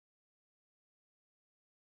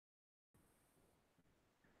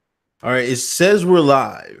All right, it says we're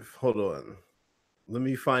live. Hold on. Let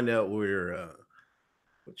me find out where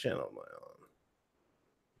what channel am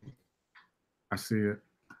I on? I see it.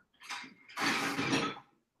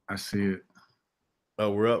 I see it. Oh,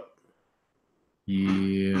 we're up.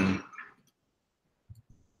 Yeah.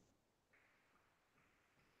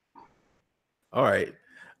 All right.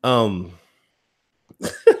 Let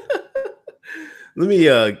me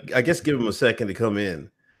I guess give him a second to come in.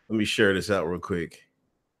 Let me share this out real quick.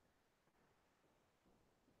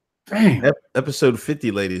 Damn. Episode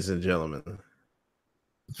 50, ladies and gentlemen.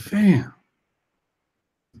 Damn.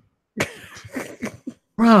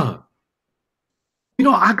 Bruh. You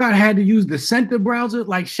know, had to use the Center browser.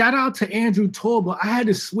 Like, shout out to Andrew Torba. I had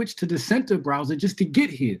to switch to the Center browser just to get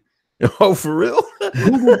here. Oh, for real?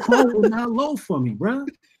 Google Chrome was not low for me, bruh.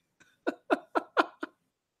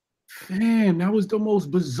 Damn, that was the most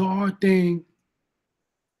bizarre thing.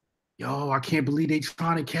 Yo, I can't believe they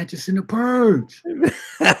trying to catch us in the purge.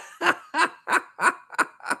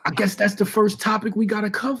 I guess that's the first topic we gotta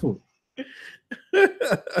cover.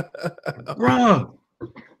 Bruh.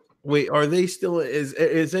 Wait, are they still?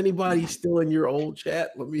 Is anybody still in your old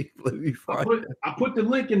chat? Let me find. I put the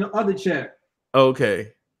link in the other chat.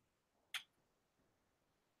 Okay.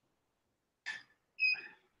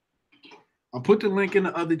 I'll put the link in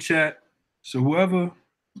the other chat, so whoever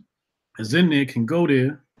is in there can go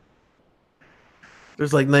there.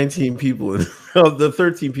 There's like 19 people in the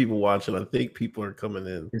 13 people watching. I think people are coming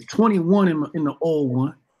in. There's 21 in the old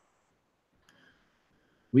one.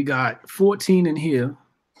 We got 14 in here.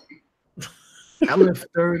 LF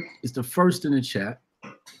Third is the first in the chat.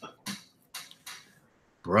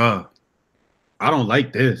 Bruh, I don't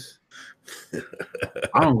like this.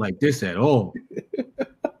 I don't like this at all.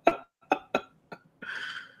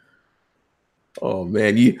 Oh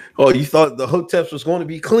man, you thought the Hoteps was going to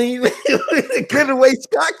be clean? Get away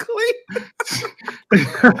scot clean. You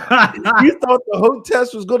thought the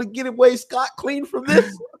Hoteps was going to get away scot clean from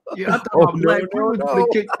this? Yeah, I thought black people was going to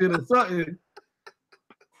kick it or something.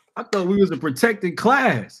 I thought we was a protected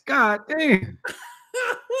class. God damn.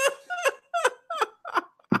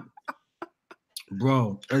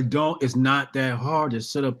 Bro, it's not that hard to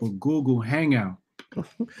set up a Google Hangout.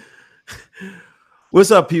 What's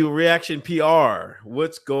up, people? Reaction PR.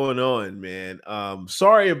 What's going on, man?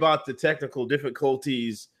 Sorry about the technical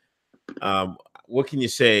difficulties. What can you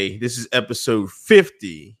say? This is episode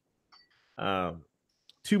 50. 2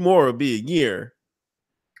 more will be a year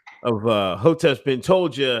of Hotep's Been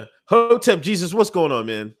Told Ya. Hotep Jesus, what's going on,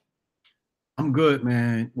 man? I'm good,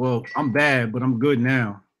 man. Well, I'm bad, but I'm good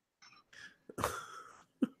now.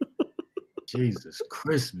 Jesus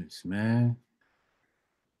Christmas, man.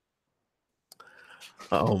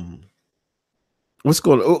 What's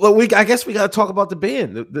going on? I guess we got to talk about the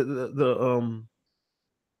band.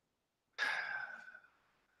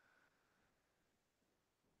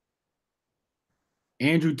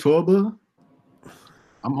 Andrew Torba,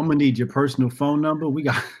 I'm gonna need your personal phone number. We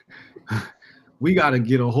got to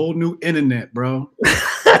get a whole new internet, bro.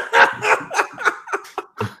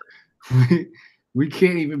 we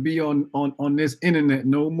can't even be on this internet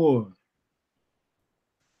no more.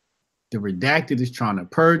 The Redacted is trying to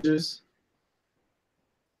purge us.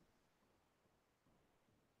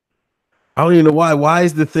 I don't even know why. Why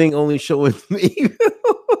is the thing only showing me?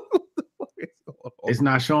 It's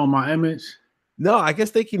not showing my image. No, I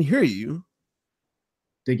guess they can hear you.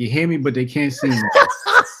 They can hear me, but they can't see me.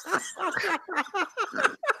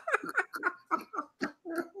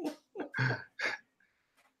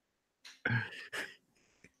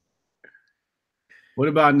 What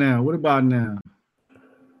about now?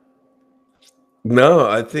 No,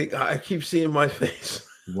 I think I keep seeing my face.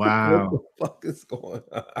 Wow. What the fuck is going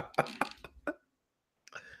on?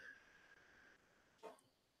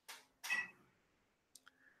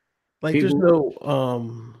 Like there's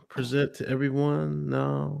no present to everyone.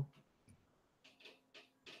 No.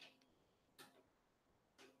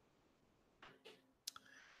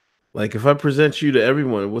 Like if I present you to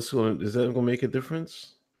everyone, is that gonna make a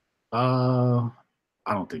difference? I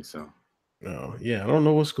don't think so. No, yeah, I don't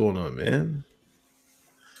know what's going on, man.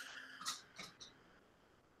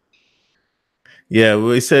 Yeah, well,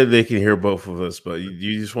 they said they can hear both of us, but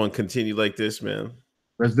you just want to continue like this, man.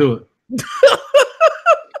 Let's do it.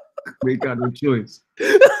 We got no choice.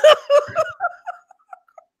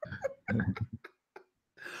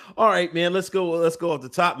 All right, man. Let's go off the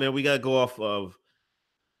top, man. We gotta go off of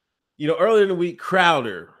earlier in the week,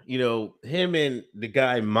 Crowder, him and the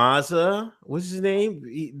guy Maza, what's his name?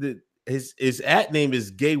 His at name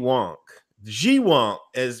is Gay Wonk. G Wonk,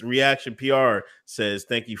 as Reaction PR says,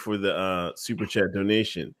 thank you for the super chat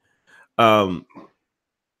donation. I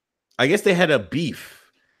I guess they had a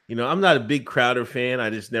beef. You know, I'm not a big Crowder fan. I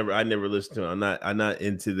never listened to him. I'm not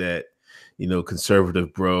into that, you know,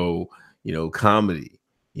 conservative bro, you know, comedy,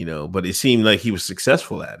 you know, but it seemed like he was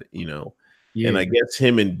successful at it, you know. Yeah. And I guess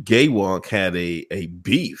him and Gay Wonk had a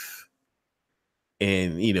beef.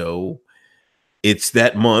 And, you know, it's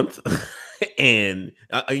that month. And,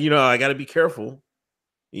 you know, I got to be careful.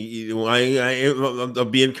 You know, I'm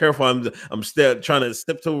being careful. I'm still trying to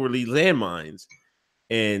step over these landmines.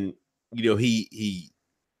 And, you know,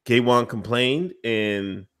 Gay Wonk complained,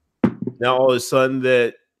 and now all of a sudden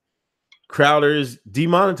that Crowder is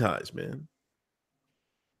demonetized, man.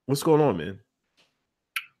 What's going on, man?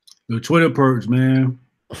 The Twitter purge, man.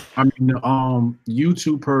 I mean, the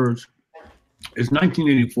YouTube purge. It's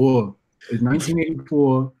 1984. It's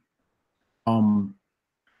 1984.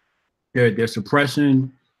 They're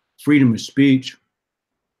suppressing freedom of speech.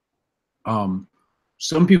 Some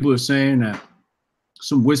people are saying that,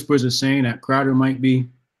 some whispers are saying that Crowder might be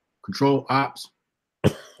control ops.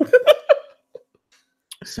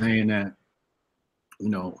 Saying that, you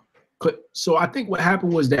know, so I think what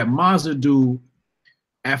happened was that Mazda dude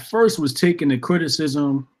at first was taking the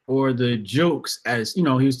criticism or the jokes as, you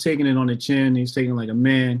know, he was taking it on the chin. He was taking like a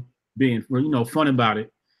man being, you know, fun about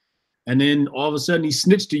it. And then all of a sudden he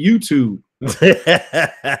snitched to YouTube.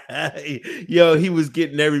 Yo, he was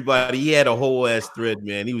getting everybody. He had a whole ass thread,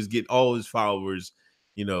 man. He was getting all his followers,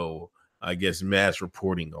 you know, I guess mass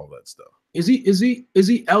reporting all that stuff. Is he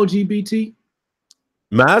LGBT?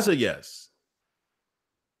 Mazda, yes.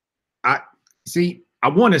 I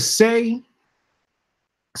want to say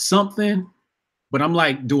something, but I'm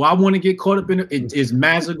like, do I want to get caught up in it? Is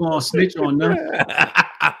Mazda going to snitch on nothing?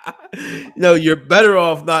 No, you're better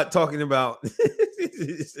off not talking about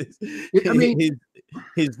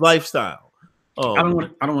his lifestyle. I don't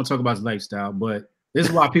want to talk about his lifestyle, but this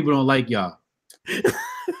is why people don't like y'all.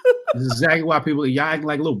 This is exactly why y'all acting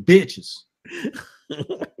like little bitches. You know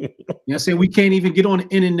what I'm saying? We can't even get on the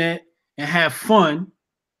internet and have fun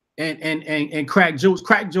and crack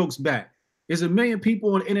jokes back. There's a million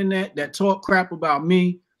people on the internet that talk crap about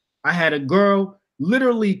me. I had a girl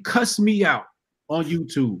literally cuss me out on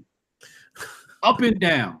YouTube. Up and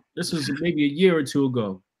down. This was maybe a year or two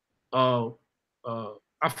ago. I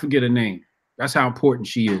forget her name. That's how important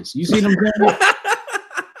she is. You see them?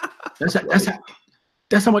 That's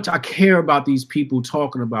how much I care about these people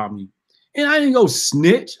talking about me. And I didn't go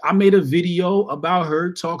snitch. I made a video about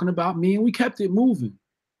her talking about me, and we kept it moving.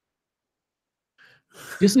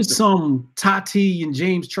 This is some Tati and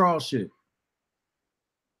James Charles shit.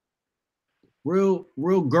 Real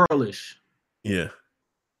girlish. Yeah.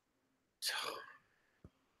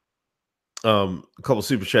 A couple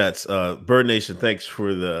super chats. Bird Nation, thanks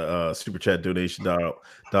for the super chat donation,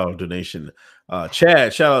 dollar donation.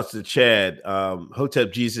 Chad, shout out to Chad.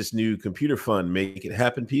 Hotep Jesus new computer fund, make it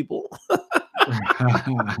happen, people.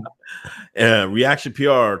 Reaction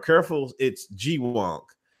PR, careful, it's G Wonk.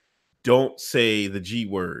 Don't say the G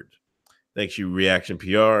word. Thank you, Reaction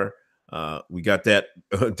PR. We got that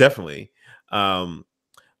definitely. John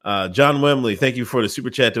Wemley, thank you for the super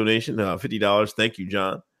chat donation, $50. Thank you,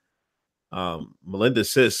 John. Melinda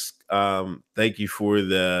Sisk, thank you for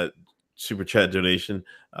the super chat donation.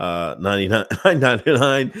 99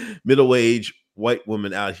 middle-aged white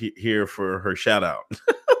woman out here for her shout out.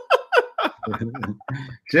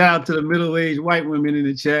 Shout out to the middle-aged white women in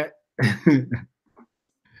the chat.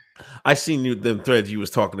 I seen them threads you was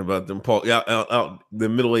talking about them out the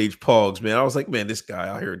middle-aged pogs, man. I was like, man, this guy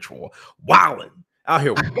out here wilding out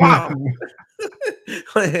here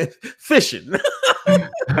fishing.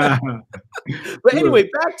 But anyway,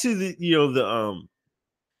 back to the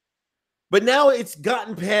but now it's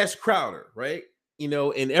gotten past Crowder, right? You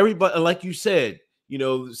know, and everybody, like you said, you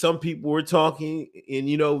know, some people were talking, and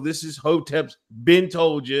you know, this is Hotep's been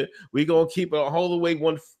told you, we're gonna keep it all the way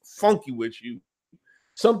one funky with you.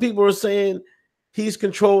 Some people are saying he's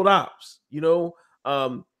controlled ops, you know.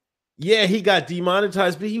 Yeah, he got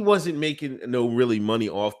demonetized, but he wasn't making no really money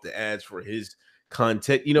off the ads for his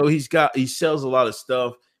content. You know, he sells a lot of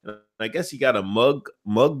stuff. I guess he got a mug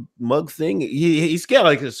thing. He's got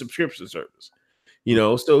like a subscription service, you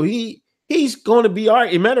know. So he's going to be all right.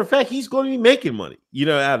 As a matter of fact, he's going to be making money, you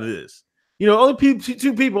know, out of this. You know, only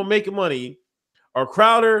two people making money are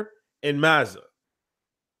Crowder and Mazda.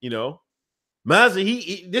 You know, Mazda,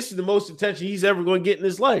 this is the most attention he's ever going to get in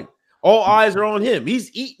his life. All eyes are on him. He's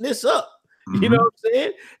eating this up. Mm-hmm. You know what I'm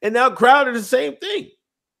saying? And now Crowder, the same thing.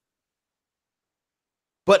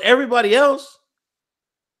 But everybody else,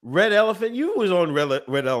 Red Elephant, you was on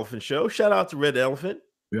Red Elephant show. Shout out to Red Elephant.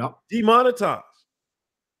 Yeah. Demonetized.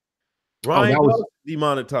 Ryan was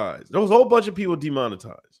demonetized. There was a whole bunch of people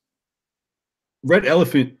demonetized. Red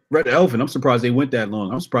Elephant. I'm surprised they went that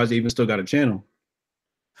long. I'm surprised they even still got a channel.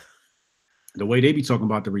 The way they be talking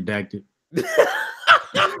about the redacted.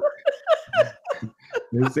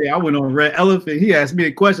 They say I went on Red Elephant. He asked me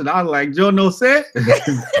a question. I was like, Joe no set.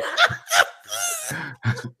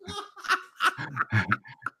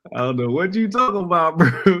 I don't know what you talking about,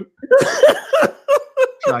 bro.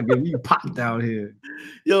 Trying to get me popped out here.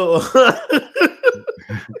 Yo,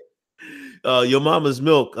 Your Mama's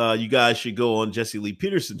Milk. You guys should go on Jesse Lee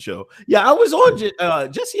Peterson show. Yeah, I was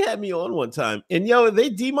on. Jesse had me on one time, and yo, they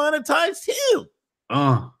demonetized him.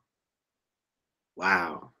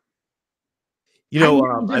 Wow. You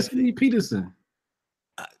know, Jesse Lee Peterson.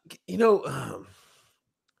 You know,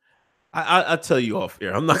 I'll tell you off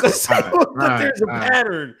here. I'm not gonna say, but there's a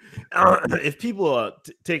pattern. If people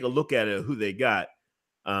take a look at it, who they got.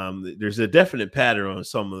 There's a definite pattern on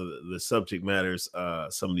some of the subject matters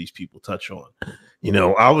some of these people touch on. You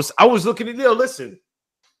know, I was looking at listen,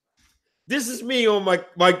 this is me on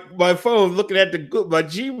my phone looking at my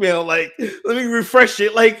Gmail, like, let me refresh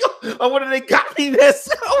it. Like, I wonder they got me this.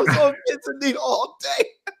 I was on Internet all day.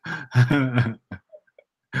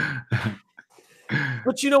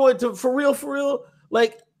 But you know what, for real,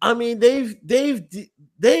 like, I mean, they've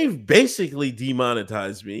basically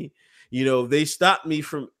demonetized me. You know, they stopped me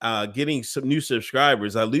from getting some new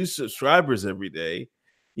subscribers. I lose subscribers every day,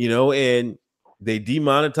 you know, and they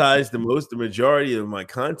demonetized the majority of my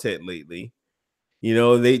content lately. You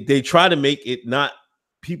know, they try to make it not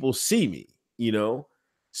people see me, you know.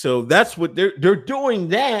 So that's what they're doing,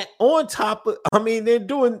 that on top of, I mean, they're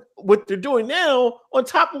doing what they're doing now on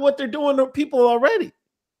top of what they're doing to people already.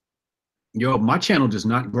 Yo, my channel does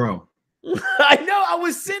not grow. I know. I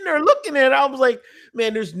was sitting there looking at it. I was like,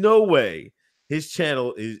 man, there's no way his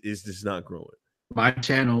channel is just not growing. My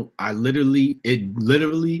channel, it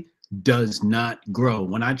literally does not grow.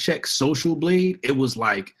 When I check Social Blade, it was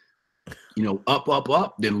like, you know, up,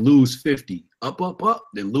 then lose 50. Up,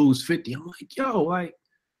 then lose 50. I'm like, yo, like,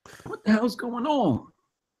 what the hell's going on?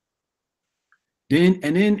 Then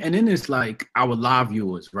it's like our live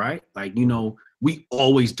viewers, right? Like, you know, we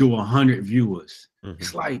always do 100 viewers. Mm-hmm.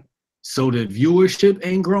 It's like, so the viewership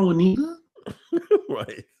ain't growing either.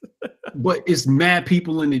 Right. But it's mad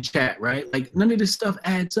people in the chat, right? Like, none of this stuff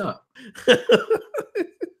adds up.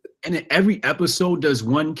 And then every episode does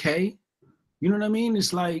 1K. You know what I mean?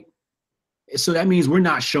 It's like, so that means we're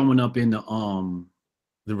not showing up in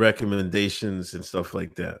the recommendations and stuff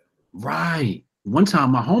like that. Right. One time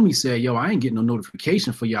my homie said, yo, I ain't getting no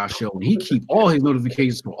notification for y'all show. And he keep all his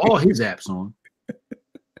notifications for all his apps on.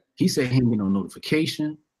 He said he ain't getting no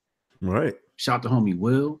notification. Right. Shout out to homie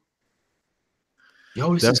Will.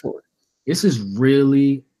 Yo, this is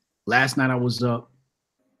really, last night I was up,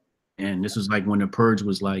 and this was like when the purge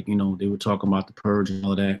was like, you know, they were talking about the purge and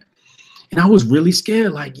all that. And I was really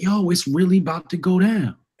scared, like, yo, it's really about to go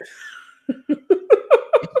down.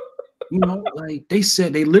 You know, like they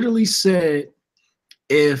literally said,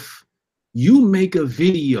 if you make a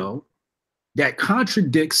video that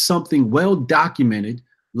contradicts something well documented,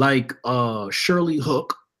 like Shirley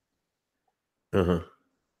Hook,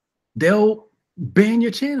 they'll ban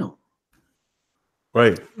your channel.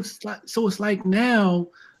 Right. It's like now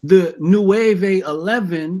the Nueve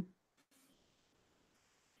 11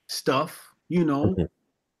 stuff, you know,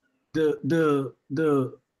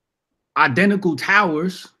 the identical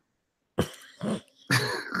towers.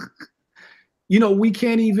 You know, we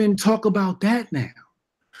can't even talk about that now.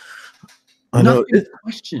 I know. Nothing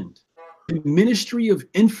questioned. The Ministry of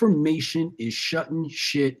Information is shutting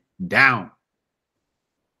shit down.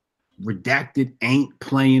 Redacted ain't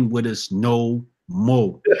playing with us no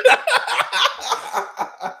more.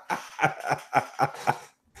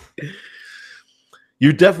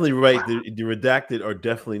 You're definitely right. The Redacted are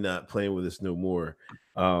definitely not playing with us no more.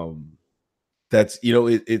 That's, you know,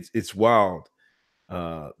 it's wild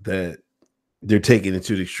that they're taking it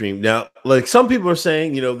to the extreme. Now, like some people are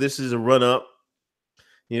saying, you know, this is a run up,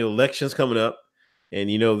 you know, elections coming up,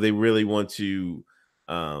 and, you know, they really want to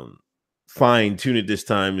fine tune it this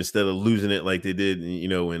time instead of losing it like they did, you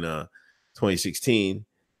know, in 2016.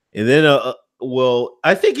 And then, well,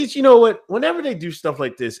 I think it's, you know what, whenever they do stuff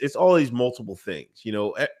like this, it's always multiple things. You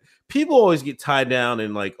know, people always get tied down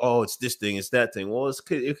and like, oh, it's this thing, it's that thing. Well,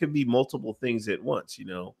 it could be multiple things at once. You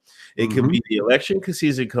know, it could be the election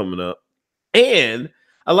season coming up, and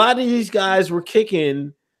a lot of these guys were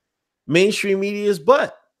kicking mainstream media's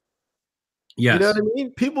butt. Yes. You know what I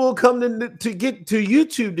mean? People will come to get to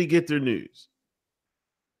YouTube to get their news.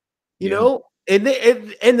 You know, and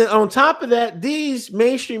on top of that, these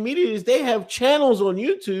mainstream medias, they have channels on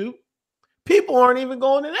YouTube. People aren't even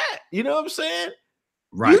going to that. You know what I'm saying?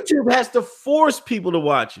 Right. YouTube has to force people to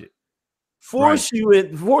watch it. Force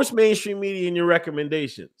mainstream media in your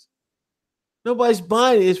recommendations. Nobody's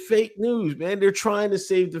buying it. It's fake news, man. They're trying to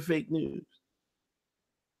save the fake news.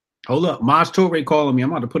 Hold up. Maj Toure calling me.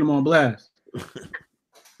 I'm about to put him on blast.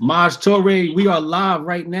 Maj Toure, we are live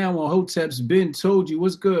right now on Hotep's Been Told You.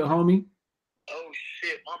 What's good, homie? Oh,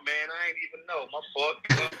 shit, my man. I ain't even know. My fault.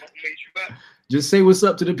 Meet you back. Just say what's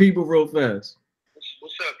up to the people real fast.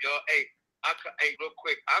 What's up, y'all? Hey, real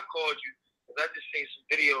quick. I called you because I just seen some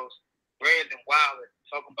videos. Brandon Wilder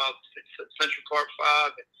talking about Central Park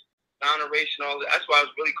 5 and non-narration, all that. That's why I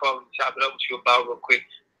was really calling to chop it up with you about real quick.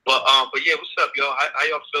 But yeah, what's up, y'all? How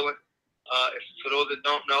y'all feeling? For those that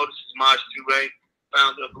don't know, this is Maj Toure,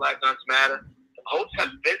 founder of Black Guns Matter.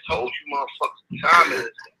 Hotep's been told you, motherfuckers, what time it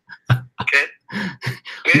is. Okay?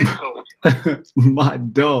 Been told you. My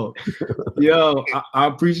dog. Yo, I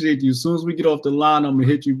appreciate you. As soon as we get off the line, I'm going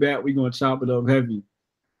to hit you back. We're going to chop it up heavy.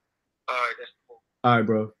 All right, that's cool. All right,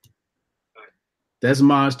 bro. That's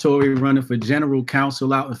Maj Toure running for general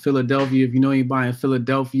counsel out in Philadelphia. If you know anybody in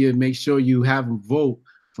Philadelphia, make sure you have them vote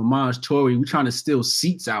for Maj Toure. We're trying to steal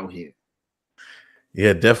seats out here.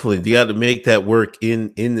 Yeah, definitely. You got to make that work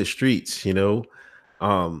in the streets, you know.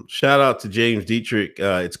 Shout out to James Dietrich.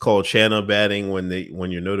 It's called shadow batting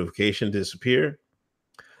when your notification disappear.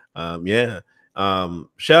 Shout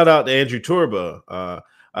out to Andrew Torba.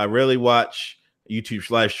 I rarely watch YouTube's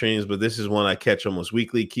live streams, but this is one I catch almost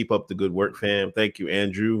weekly. Keep up the good work, fam. Thank you,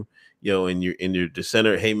 Andrew. You know, in your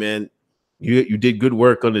Dissenter. Hey, man, you did good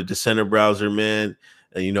work on the Dissenter browser, man.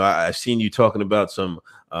 And you know, I've seen you talking about some.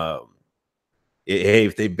 Hey,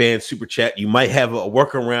 if they ban super chat, you might have a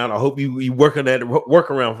workaround. I hope you work on that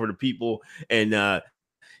workaround for the people. And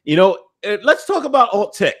you know, let's talk about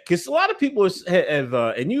alt tech, because a lot of people have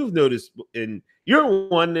and you've noticed, and you're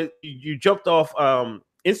one that you jumped off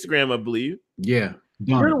Instagram, I believe. Yeah,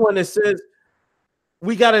 you're the one that says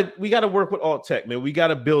we gotta work with alt tech, man. We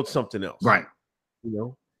gotta build something else, right? You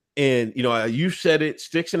know, and you know, you said it.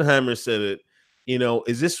 Sticks and Hammer said it. You know,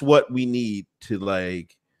 is this what we need to,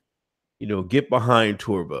 like, you know, get behind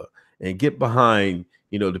Torba and get behind,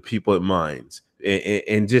 you know, the people at Minds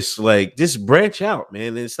and just branch out,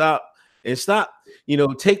 man, and stop, you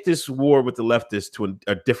know, take this war with the leftists to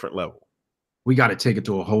a different level. We got to take it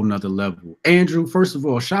to a whole nother level. Andrew, first of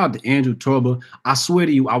all, shout out to Andrew Torba. I swear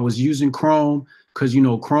to you, I was using Chrome because, you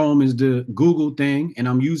know, Chrome is the Google thing, and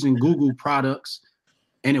I'm using Google products,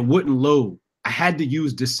 and it wouldn't load. I had to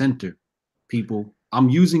use Dissenter, people.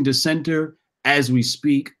 I'm using Dissenter as we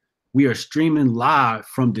speak. We are streaming live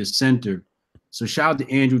from Dissenter. So shout out to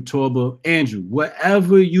Andrew Torba. Andrew,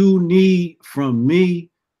 whatever you need from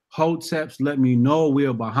me, Hoteps, let me know. We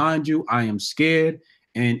are behind you. I am scared.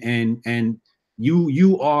 And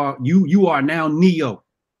you are now Neo.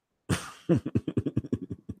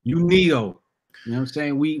 You Neo. You know what I'm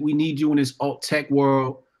saying? We need you in this alt tech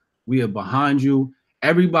world. We are behind you.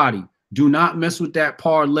 Everybody, do not mess with that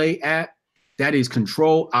Parlay app. That is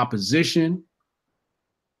controlled opposition.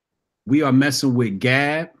 We are messing with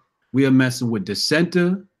Gab. We are messing with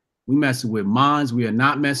Dissenter. We messing with Minds. We are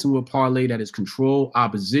not messing with Parlay. That is controlled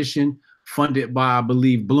opposition, funded by, I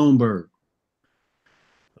believe, Bloomberg.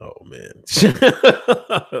 Oh, man.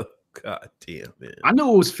 God damn, man. I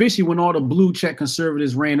knew it was fishy when all the blue check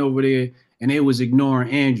conservatives ran over there and they was ignoring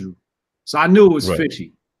Andrew. So I knew it was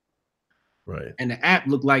fishy. Right. And the app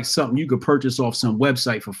looked like something you could purchase off some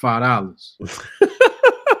website for $5.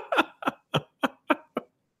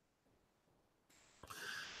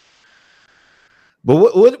 But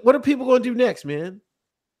what are people going to do next, man?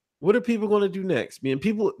 What are people going to do next, man?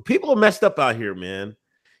 People are messed up out here, man.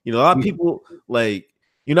 You know, a lot of people, like,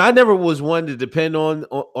 you know, I never was one to depend on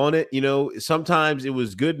it. You know, sometimes it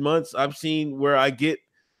was good months. I've seen where I get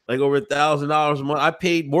like over $1,000 a month. I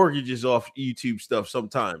paid mortgages off YouTube stuff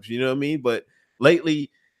sometimes. You know what I mean? But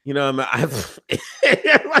lately, you know, I've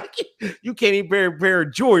like, you can't even bear a pair of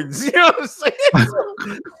Jordans. You know what I'm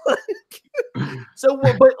saying? So,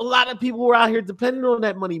 but a lot of people were out here depending on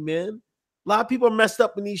that money, man. A lot of people are messed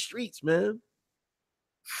up in these streets, man.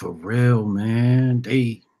 For real, man.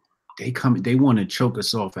 They want to choke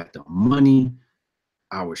us off at the money,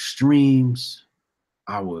 our streams,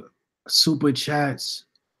 our super chats,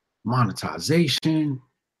 monetization.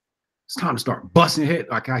 It's time to start busting head.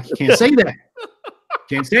 Like, I can't say that.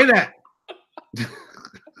 Can't say that.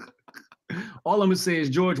 All I'm gonna say is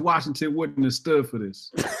George Washington wouldn't have stood for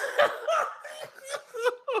this.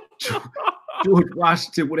 George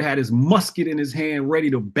Washington would have had his musket in his hand,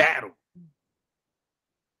 ready to battle.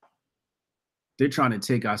 They're trying to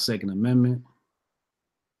take our Second Amendment,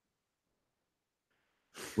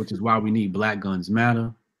 which is why we need Black Guns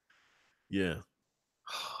Matter. Yeah.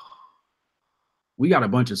 We got a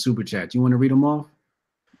bunch of super chats. You want to read them off?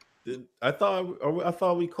 I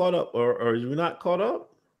thought we caught up, or are you not caught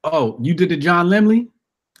up? Oh, you did the John Lemley?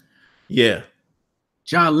 Yeah.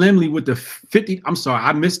 John Lemley with the 50. I'm sorry,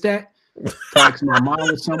 I missed that. Perhaps my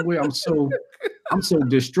mind was somewhere. I'm so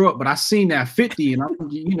distraught. But I seen that 50, and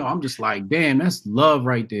I'm just like, damn, that's love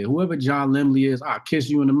right there. Whoever John Lemley is, I'll kiss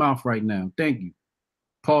you in the mouth right now. Thank you.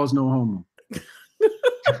 Pause, no homo.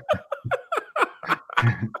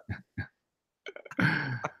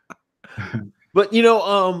 But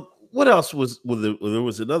what else was there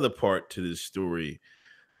was another part to this story.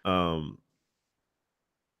 There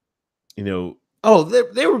were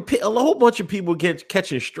a whole bunch of people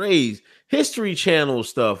catching strays. History Channel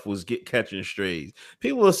stuff was catching strays.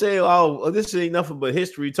 People will say, "Oh, this ain't nothing but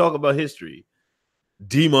history. Talk about history."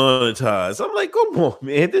 Demonetized. I'm like, come on,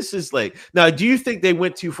 man. This is like, now, do you think they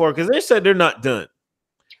went too far? Because they said they're not done.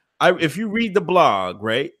 If you read the blog,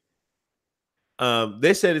 right?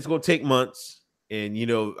 They said it's going to take months, and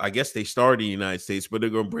I guess they started in the United States, but they're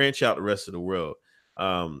going to branch out the rest of the world.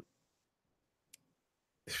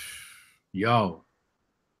 Yo,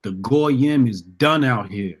 the Goyim is done out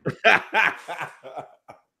here.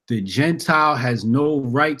 The Gentile has no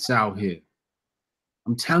rights out here.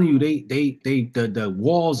 I'm telling you, the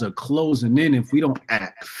walls are closing in if we don't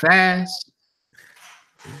act fast.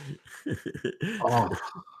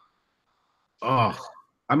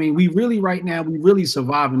 I mean, we really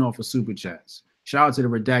surviving off of super chats. Shout out to the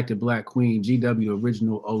Redacted Black Queen, GW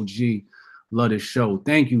Original OG. Love the show.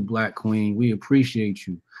 Thank you, Black Queen. We appreciate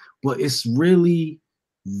you. But it's really,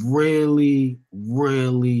 really,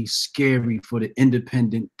 really scary for the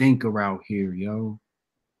independent thinker out here, yo.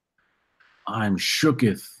 I'm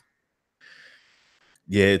shooketh.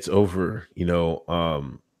 Yeah, it's over.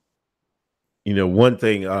 One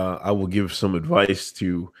thing I will give some advice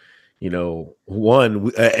to,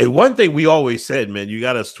 one thing we always said, man, you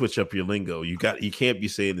got to switch up your lingo. You can't be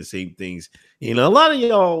saying the same things. A lot of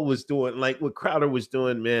y'all was doing like what Crowder was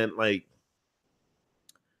doing, man, like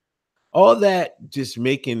all that, just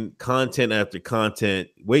making content after content.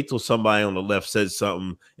 Wait till somebody on the left says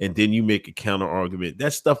something, and then you make a counter argument.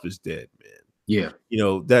 That stuff is dead, man. Yeah.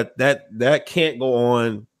 That can't go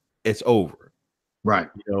on. It's over. Right.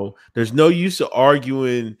 There's no use of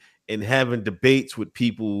arguing and having debates with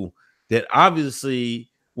people that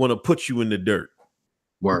obviously want to put you in the dirt.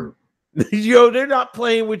 Word. They're not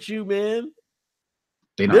playing with you, man.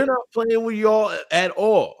 They're not playing with y'all at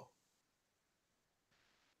all.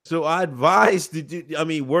 So I advise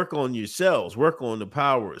work on yourselves, work on the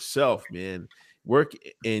power of self, man. Work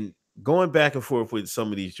and going back and forth with some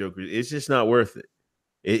of these jokers, it's just not worth it.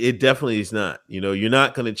 It definitely is not. You're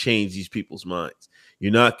not going to change these people's minds.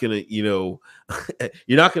 You're not going to, you're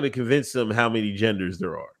not going to convince them how many genders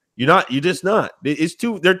there are. You're just not.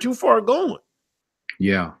 They're too far going.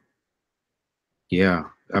 Yeah. Yeah.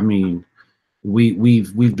 I mean,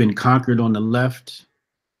 we've been conquered on the left,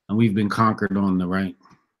 and we've been conquered on the right.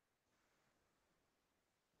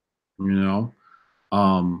 The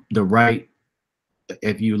right,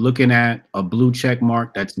 if you're looking at a blue check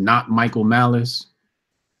mark, that's not Michael Malice.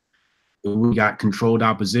 We got controlled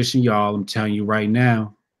opposition, y'all. I'm telling you right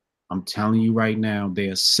now, they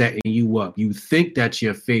are setting you up. You think that's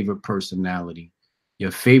your favorite personality. Your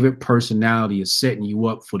favorite personality is setting you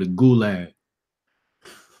up for the gulag.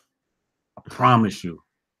 I promise you.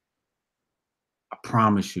 I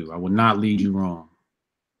will not lead you wrong.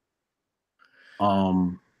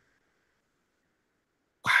 Wow.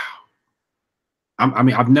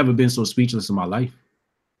 I've never been so speechless in my life.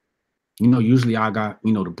 Usually I got,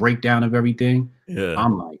 the breakdown of everything. Yeah.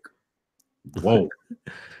 I'm like, whoa.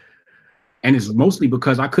 And it's mostly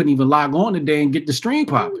because I couldn't even log on today and get the stream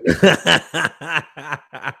popping.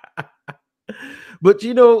 But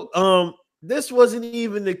this wasn't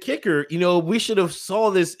even the kicker. We should have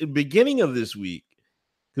saw this at the beginning of this week.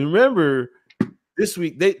 Remember, this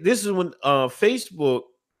week this is when Facebook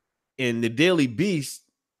and the Daily Beast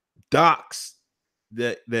docs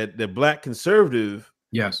that black conservative,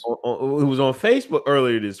 yes, who was on Facebook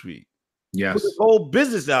earlier this week. Yes, put his whole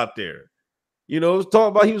business out there. Was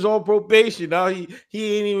talking about he was on probation. Now he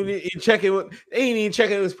ain't even checking. They ain't even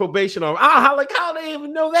checking his probation on. How they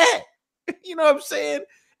even know that? You know what I'm saying?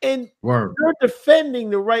 And Word. They're defending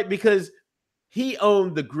the right because he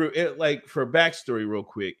owned the group. Like, for backstory, real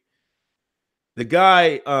quick, the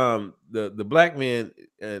guy, the black man,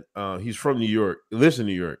 he's from New York. He lives in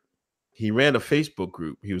New York. He ran a Facebook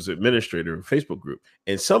group. He was administrator of a Facebook group,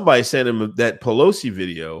 and somebody sent him that Pelosi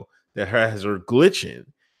video that has her glitching.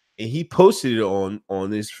 And he posted it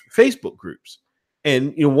on his Facebook groups.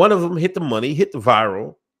 And one of them hit the money, hit the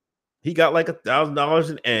viral. He got like $1,000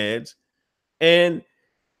 in ads. and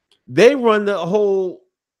they run the whole.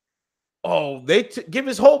 Oh, they give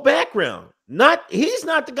his whole background. He's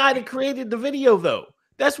not the guy that created the video, though.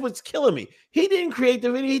 That's what's killing me. He didn't create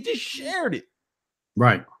the video; he just shared it.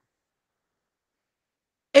 Right.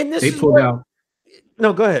 And this they pulled out.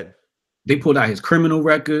 No, go ahead. They pulled out his criminal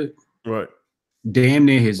record. Right. Damn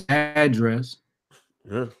near his address.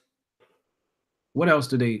 Yeah. What else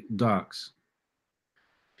did they dox?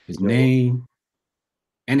 His name.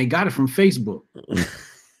 And they got it from Facebook.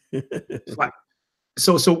 It's like,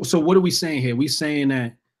 so what are we saying here? We saying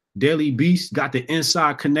that Daily Beast got the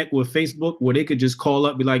inside connect with Facebook where they could just call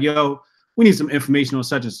up, be like, yo, we need some information on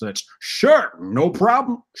such and such. Sure, no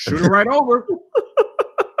problem. Shoot it right over.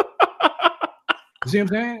 You see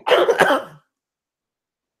what I'm saying?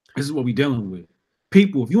 This is what we're dealing with.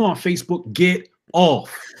 People, if you're on Facebook, get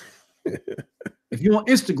off. If you're on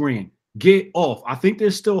Instagram, get off. I think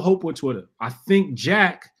there's still hope with Twitter. I think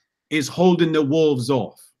Jack is holding the wolves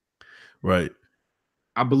off. Right.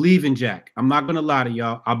 I believe in Jack. I'm not going to lie to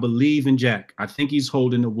y'all. I believe in Jack. I think he's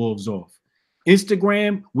holding the wolves off.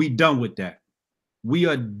 Instagram, we done with that. We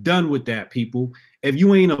are done with that, people. If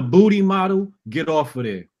you ain't a booty model, get off of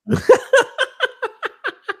there.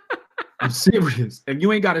 I'm serious. If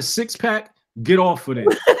you ain't got a six-pack, get off of there.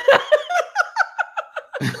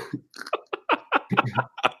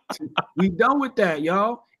 We done with that,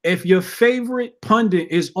 y'all. If your favorite pundit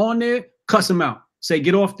is on there, cuss him out. Say,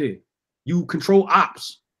 get off there. You control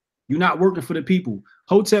ops. You're not working for the people.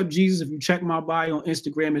 Hotep Jesus, if you check my bio on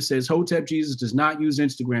Instagram, it says Hotep Jesus does not use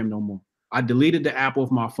Instagram no more. I deleted the app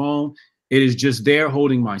off my phone. It is just there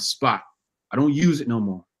holding my spot. I don't use it no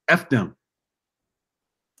more. F them.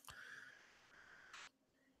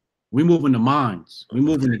 We moving the minds. We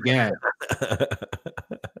moving the gas.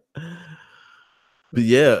 But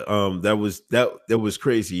yeah, that was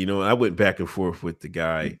crazy. You know, I went back and forth with the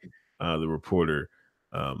guy, the reporter.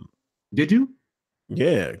 Did you?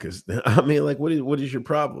 Yeah, because I mean, like, what is your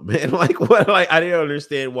problem, man? Like, what? Like, I didn't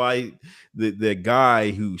understand why the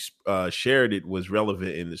guy who shared it was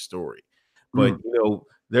relevant in the story, but you know,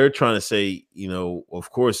 they're trying to say, you know, of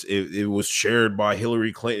course, it was shared by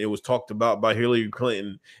Hillary Clinton. It was talked about by Hillary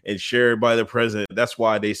Clinton and shared by the president. That's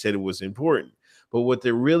why they said it was important. But what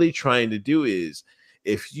they're really trying to do is,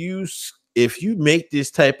 if you make this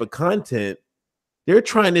type of content, they're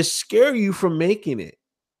trying to scare you from making it.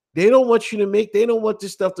 They don't want you to they don't want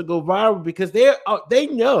this stuff to go viral because they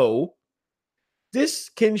know this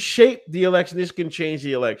can shape the election. This can change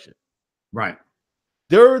the election. Right.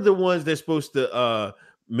 They're the ones that's supposed to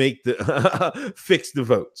make the fix the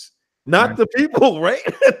votes, not the people, right?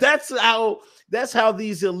 That's how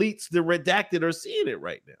these elites, the redacted, are seeing it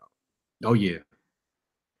right now. Oh yeah.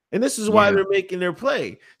 And this is why they're making their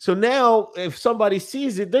play. So now if somebody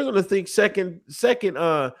sees it, they're gonna think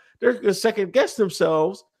they're gonna second guess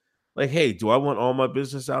themselves. Like, hey, do I want all my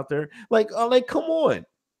business out there? Like, come on.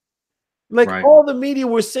 Like all the media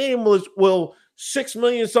were saying was, well, 6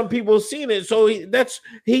 million, some people have seen it. So he has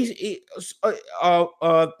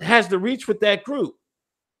the reach with that group.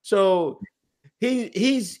 So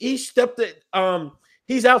he stepped it.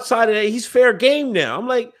 He's outside of that. He's fair game now. I'm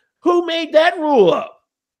like, who made that rule up?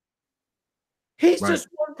 He's just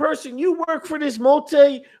one person. You work for this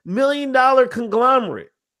multi-million-dollar conglomerate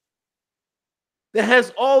that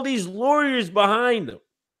has all these lawyers behind them.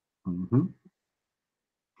 Mm-hmm.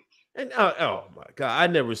 And oh my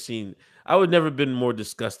God, I would never been more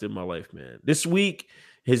disgusted in my life, man. This week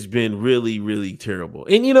has been really, really terrible.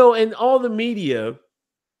 And you know, and all the media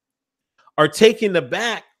are taking the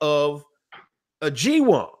back of a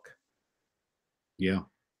G-Wonk. Yeah.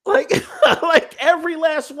 Like every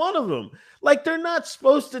last one of them. Like, they're not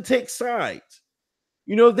supposed to take sides.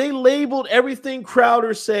 You know, they labeled everything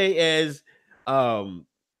Crowder say as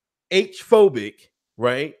H-phobic,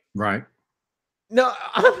 right? Right. No,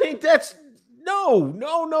 I mean, that's no.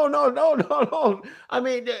 I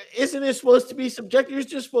mean, isn't it supposed to be subjective? You're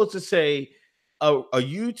just supposed to say a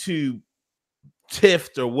YouTube tiff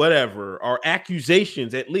or whatever, or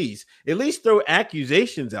accusations at least throw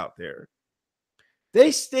accusations out there. They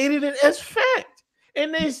stated it as fact.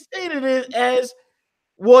 And they stated it as,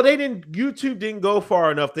 well, YouTube didn't go far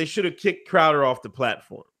enough. They should have kicked Crowder off the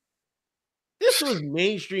platform. This was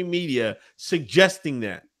mainstream media suggesting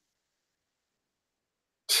that.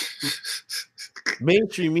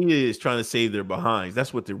 Mainstream media is trying to save their behinds.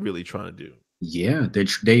 That's what they're really trying to do. Yeah,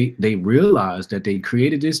 they realized that they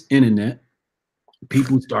created this internet.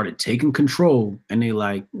 People started taking control, and they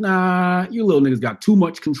like, nah, you little niggas got too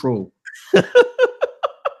much control.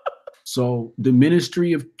 So the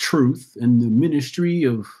Ministry of Truth and the Ministry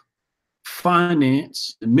of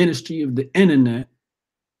Finance, the Ministry of the Internet,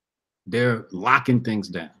 They're locking things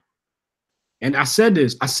down. And I said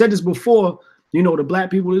this before, you know, the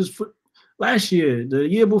black people last year, the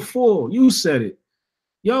year before, you said it.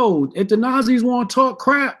 Yo, if the Nazis want to talk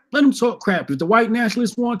crap, let them talk crap. If the white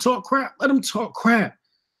nationalists want to talk crap, let them talk crap.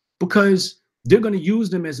 Because they're going to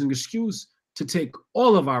use them as an excuse to take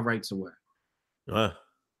all of our rights away.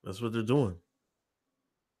 That's what they're doing.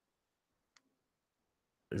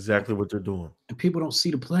 Exactly what they're doing. And people don't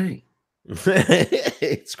see the play.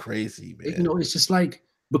 It's crazy, man. You know, it's just like,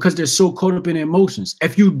 because they're so caught up in emotions.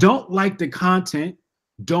 If you don't like the content,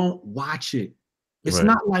 don't watch it. It's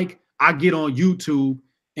not like I get on YouTube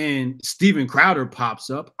and Steven Crowder pops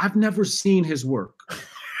up. I've never seen his work.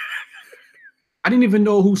 I didn't even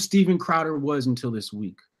know who Steven Crowder was until this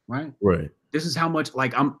week, right? Right. This is how much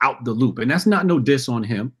like I'm out the loop. And that's not no diss on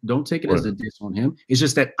him. Don't take it as a diss on him. It's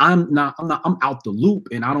just that I'm out the loop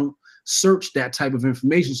and I don't search that type of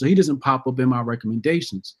information. So he doesn't pop up in my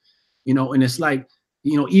recommendations, you know, and it's like,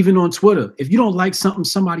 you know, even on Twitter, if you don't like something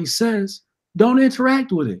somebody says, don't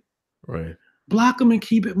interact with it. Right. Block them and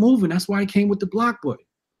keep it moving. That's why I came with the block button.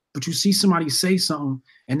 But you see somebody say something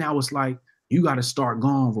and now it's like, you got to start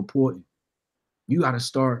going reporting. You got to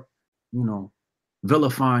start, you know,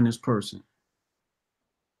 vilifying this person.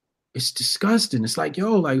 It's disgusting. It's like,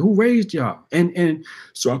 yo, like who raised y'all? And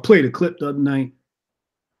so I played a clip the other night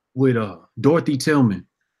with Dorothy Tillman.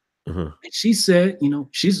 And she said, you know,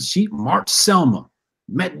 she marched Selma,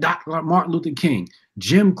 met Dr. Martin Luther King,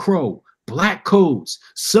 Jim Crow, Black Codes,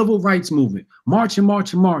 Civil Rights Movement,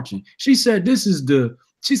 marching. She said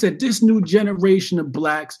this new generation of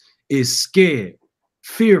blacks is scared,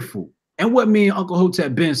 fearful. And what me and Uncle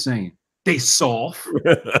Hotep been saying, they soft.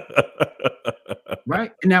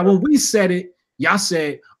 Right? And now when we said it, y'all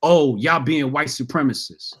said, oh, y'all being white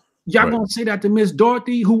supremacists. Y'all gonna say that to Miss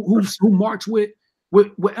Dorothy, who marched with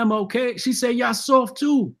MLK? She said y'all soft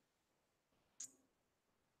too.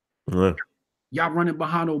 Y'all running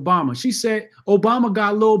behind Obama. She said Obama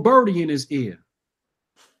got Lil Birdie in his ear.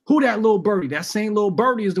 Who that Lil Birdie? That same Lil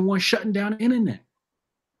Birdie is the one shutting down the internet.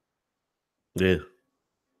 Yeah.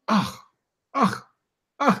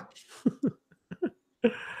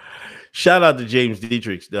 Shout out to James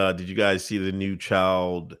Dietrich. Did you guys see the new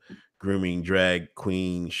child grooming drag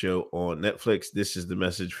queen show on Netflix? This is the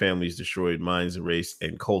message: families destroyed, minds erased,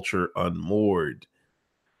 and culture unmoored.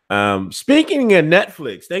 Speaking of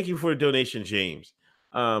Netflix, thank you for the donation, James.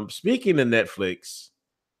 Speaking of Netflix,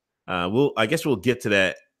 I guess we'll get to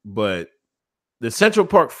that, but the Central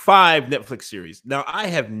Park 5 Netflix series. Now, I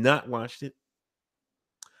have not watched it.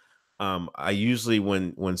 I usually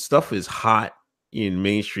when stuff is hot in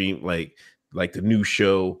mainstream, like the new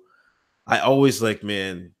show, I always like,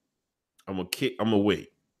 man, I'm gonna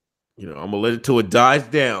wait. You know, I'm gonna let it till it dies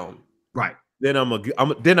down. Right. Then I'm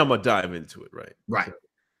gonna dive into it. Right. Right. So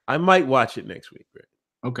I might watch it next week.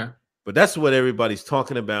 Right. Okay. But that's what everybody's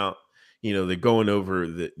talking about. You know, they're going over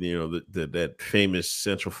that famous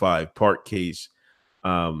Central 5 Park case.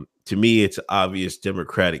 To me, it's an obvious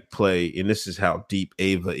Democratic play, and this is how deep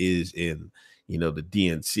Ava is in, you know, the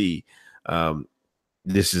DNC.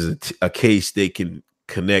 This is a case they can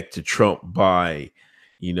connect to Trump by,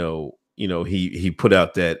 he put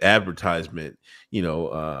out that advertisement,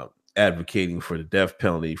 advocating for the death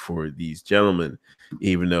penalty for these gentlemen,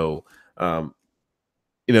 even though,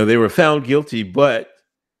 they were found guilty, but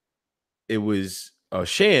it was a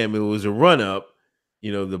sham. It was a run up.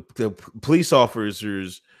 You know, the police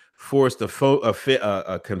officers forced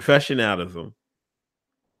a confession out of them,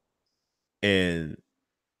 and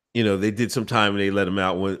they did some time and they let him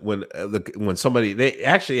out. When somebody, they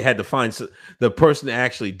actually had to find the person that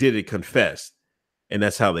actually did it confessed, and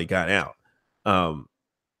that's how they got out.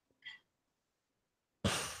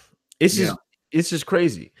 It's just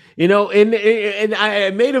crazy, and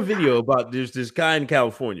I made a video about there's this guy in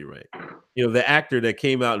California, right? The actor that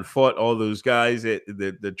came out and fought all those guys at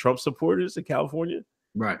the Trump supporters in California.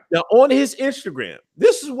 Right. Now on his Instagram,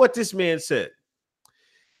 this is what this man said.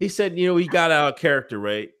 He said, he got out of character,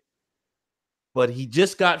 right? But he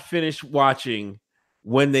just got finished watching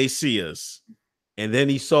When They See Us, and then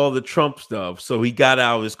he saw the Trump stuff, so he got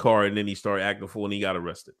out of his car and then he started acting fool and he got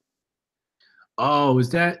arrested. Oh, was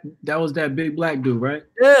that was that big black dude, right?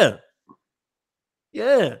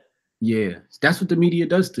 Yeah. That's what the media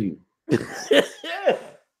does to you. It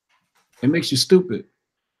makes you stupid.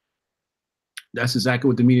 That's exactly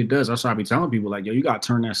what the media does. That's why I be telling people, like, yo, you gotta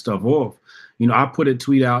turn that stuff off. I put a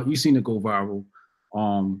tweet out. You seen it go viral.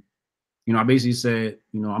 I basically said,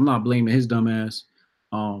 I'm not blaming his dumb ass.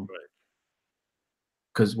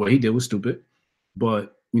 Because what he did was stupid.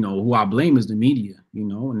 But who I blame is the media.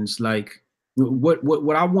 And it's like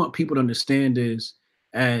what I want people to understand is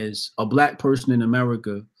as a black person in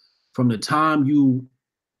America, from the time you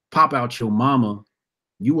pop out your mama,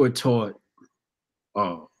 you were taught,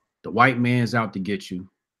 the white man's out to get you,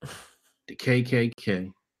 the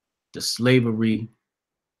KKK, the slavery,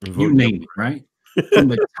 you name it, right? From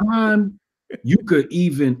the time you could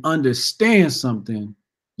even understand something,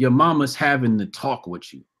 your mama's having to talk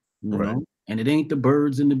with you, you know, and it ain't the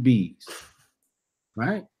birds and the bees,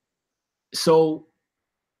 right? So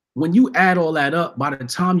when you add all that up, by the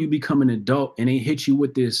time you become an adult and they hit you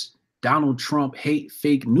with this Donald Trump hate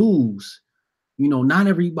fake news, you know, not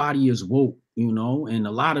everybody is woke, you know, and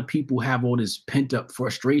a lot of people have all this pent up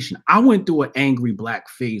frustration. I went through an angry black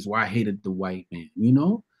phase where I hated the white man, you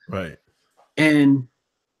know? Right. And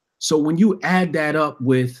so when you add that up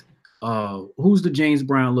with who's the James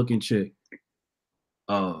Brown looking chick?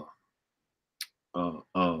 The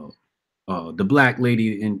black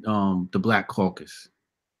lady in the Black Caucus.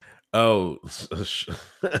 Oh,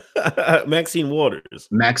 Maxine Waters.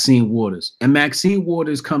 Maxine Waters. And Maxine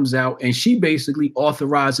Waters comes out and she basically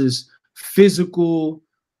authorizes physical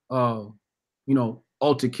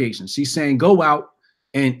altercations. She's saying go out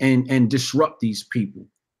and disrupt these people.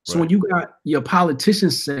 So when you got your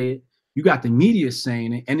politicians say it, you got the media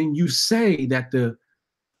saying it, and then you say that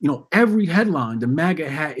every headline, the MAGA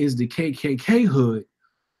hat is the KKK hood.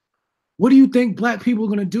 What do you think black people are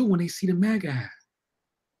going to do when they see the MAGA hat?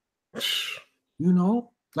 You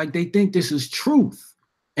know, like they think this is truth.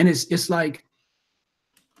 And it's like,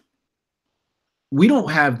 we don't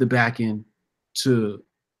have the backing to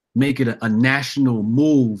make it a national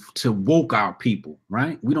move to woke our people,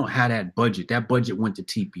 right? We don't have that budget. That budget went to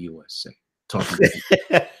TPUSA, talking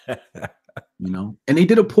about you know, and they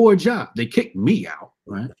did a poor job. They kicked me out,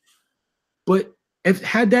 right? But if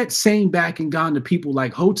had that same backing gone to people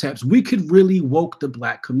like Hoteps, we could really woke the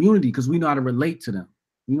black community because we know how to relate to them.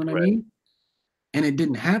 You know what I mean? And it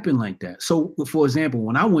didn't happen like that. So, for example,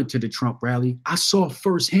 when I went to the Trump rally, I saw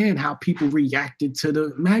firsthand how people reacted to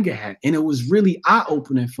the MAGA hat. And it was really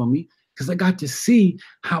eye-opening for me because I got to see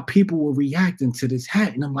how people were reacting to this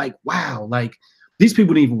hat. And I'm like, wow, like these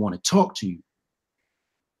people didn't even want to talk to you.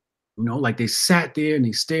 You know, like they sat there and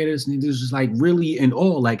they stared at us and it was just like really in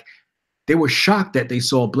awe. Like they were shocked that they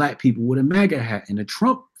saw black people with a MAGA hat and a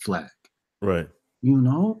Trump flag. Right. You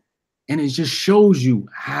know? And it just shows you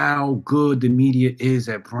how good the media is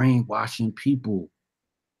at brainwashing people.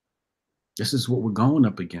 This is what we're going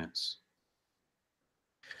up against.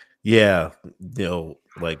 Yeah, you know,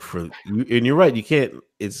 like and you're right. You can't.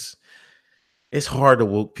 It's hard to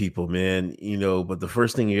woke people, man. You know, but the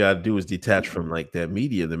first thing you got to do is detach from like that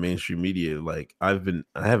media, the mainstream media. Like I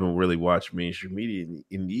haven't really watched mainstream media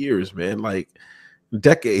in years, man. Like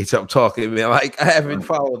decades I'm talking, man. Like I haven't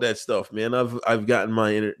followed that stuff, man. I've gotten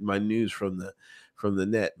my news from the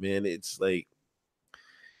net, man. It's like,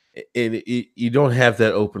 and you don't have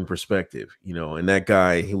that open perspective, you know. And that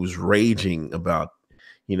guy, he was raging about,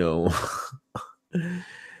 you know,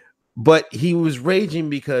 but he was raging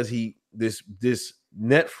because this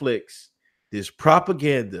Netflix, this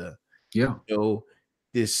propaganda, you know,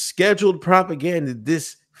 this scheduled propaganda,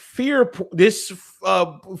 this fear porn.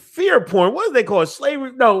 What do they call it?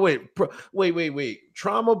 Slavery? No, wait.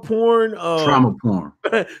 Trauma porn. Trauma porn.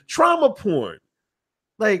 Trauma porn.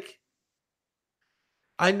 Like,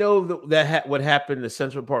 I know that what happened in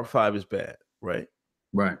Central Park 5 is bad, right?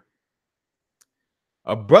 Right.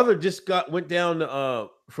 A brother just went down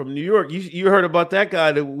from New York. You heard about that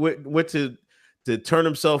guy that went to turn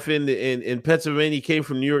himself in Pennsylvania. He came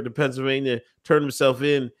from New York to Pennsylvania, turned himself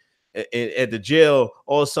in at the jail.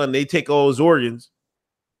 All of a sudden, they take all his organs.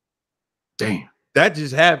 Damn. That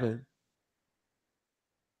just happened.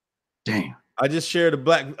 Damn. I just shared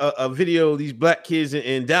a video of these black kids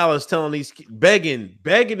in Dallas telling these begging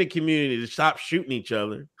the community to stop shooting each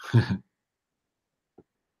other.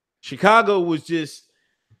 Chicago was just,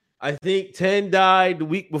 I think 10 died the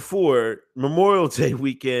week before Memorial Day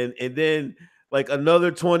weekend, and then like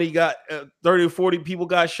another 20 got 30 or 40 people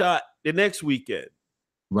got shot the next weekend.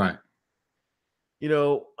 Right. You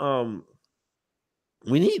know,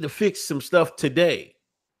 we need to fix some stuff today.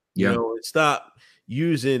 You know, and stop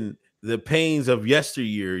using the pains of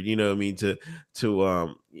yesteryear, you know what I mean, to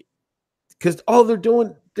because all they're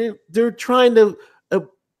doing, they're trying to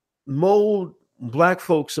mold black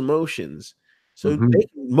folks' emotions so they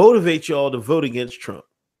can motivate you all to vote against Trump.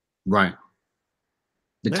 Right.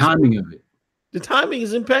 The timing of it. The timing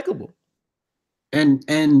is impeccable.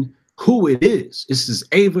 And who it is. This is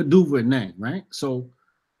Ava DuVernay, right? So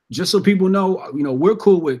just so people know, you know, we're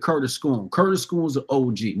cool with Curtis Schoon. Curtis Schoon's an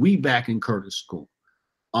OG. We back in Curtis Schoon.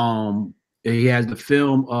 He has the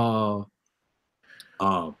film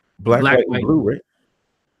Black, White, and Blue, right?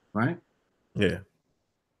 right? Yeah.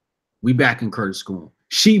 We back in Curtis Schoon.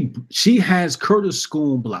 She has Curtis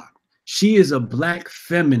Schoon blocked. She is a black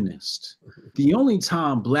feminist. The only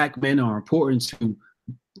time black men are important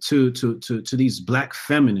to these black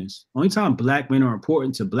feminists, only time black men are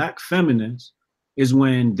important to black feminists is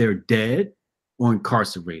when they're dead or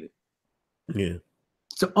incarcerated. Yeah.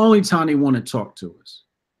 It's the only time they want to talk to us.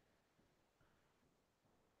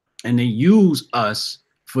 And they use us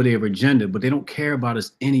for their agenda, but they don't care about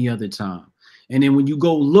us any other time. And then when you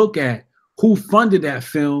go look at who funded that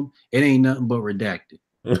film, it ain't nothing but redacted.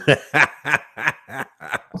 I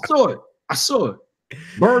saw it.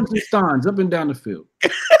 Bergs and Steins up and down the field.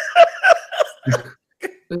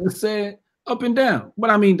 It said up and down. But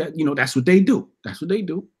I mean, that, you know, that's what they do. That's what they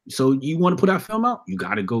do. So you want to put that film out, you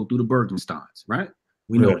got to go through the Bergensteins, right?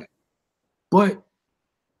 We know that. But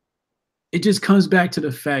it just comes back to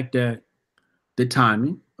the fact that the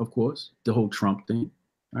timing, of course, the whole Trump thing,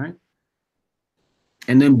 right?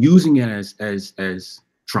 And them using it as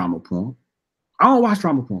trauma porn. I don't watch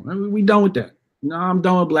trauma porn. I mean, we done with that. No, I'm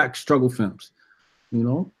done with black struggle films, you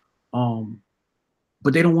know.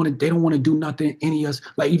 But they don't want to do nothing any us.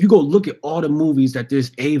 Like if you go look at all the movies that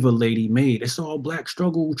this Ava lady made, it's all black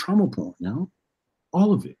struggle trauma porn, you know,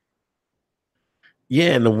 all of it.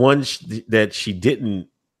 Yeah, and the one that she didn't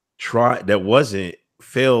try, that wasn't,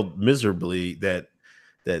 failed miserably. That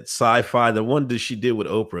sci-fi, the one that she did with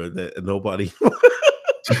Oprah, that nobody.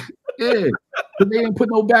 Yeah, but they didn't put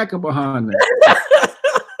no backup behind that.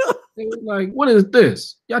 They were like, "What is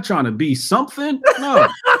this? Y'all trying to be something?" No.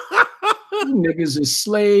 You niggas is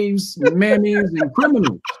slaves, mammies, and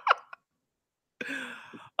criminals.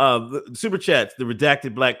 Super chats, the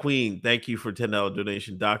redacted Black Queen. Thank you for $10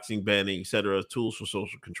 donation. Doxing, banning, etc. Tools for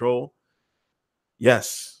social control.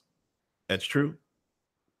 Yes, that's true.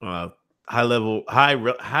 Highly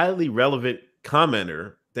relevant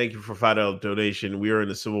commenter. Thank you for $5 donation. We are in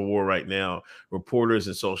a civil war right now. Reporters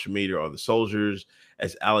and social media are the soldiers.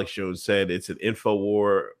 As Alex Jones said, it's an info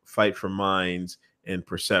war, fight for minds and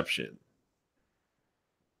perception.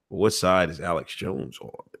 What side is Alex Jones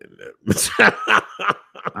on?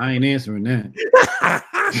 I ain't answering that.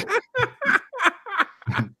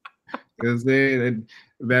 Because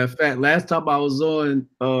matter of fact, last time I was on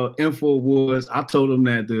InfoWars, I told them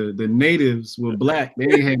that the natives were black. They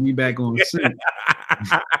ain't had me back on the scene.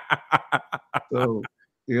 So,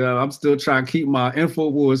 you know, I'm still trying to keep my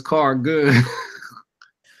InfoWars card good.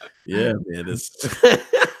 Yeah, man.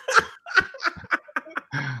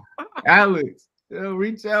 Alex,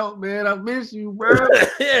 reach out, man. I miss you, bro.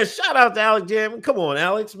 Yeah, shout out to Alex Jam. Come on,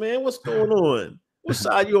 Alex, man. What's going on? What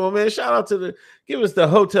side you on, man? Shout out to give us the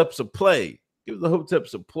hoteps of play. Give us the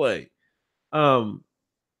hoteps of play. So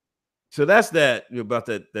that's that about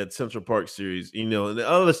that Central Park series, you know, and the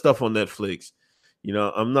other stuff on Netflix. You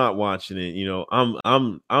know, I'm not watching it. You know,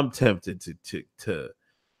 I'm tempted to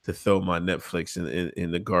throw my Netflix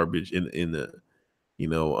in the garbage in the, you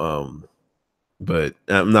know, but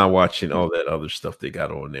I'm not watching all that other stuff they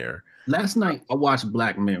got on there. Last night I watched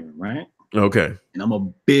Black Mirror, right? Okay. And I'm a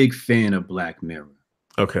big fan of Black Mirror.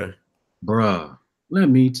 Okay. Bruh, let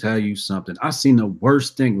me tell you something. I seen the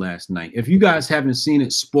worst thing last night. If you guys haven't seen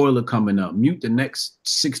it, spoiler coming up. Mute the next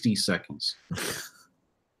 60 seconds.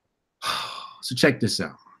 So check this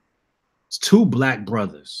out. It's two black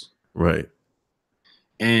brothers. Right.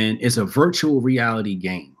 And it's a virtual reality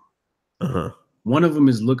game. Uh-huh. One of them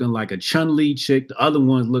is looking like a Chun-Li chick. The other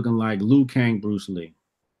one's looking like Liu Kang, Bruce Lee.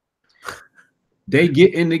 They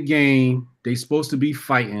get in the game. They supposed to be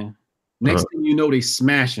fighting. Next thing you know, they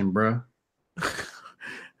smashing, bro.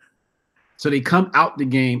 So they come out the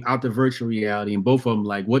game, out the virtual reality, and both of them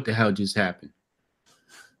like, what the hell just happened?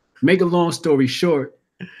 Make a long story short,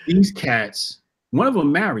 these cats, one of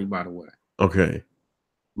them married, by the way. Okay.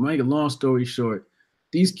 Make a long story short,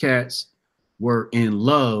 these cats were in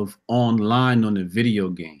love online on the video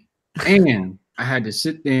game. And I had to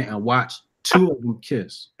sit there and watch two of them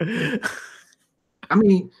kiss. I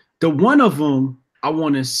mean, the one of them, I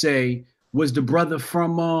want to say, was the brother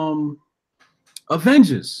from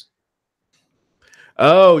Avengers.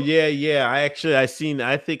 Oh, yeah. I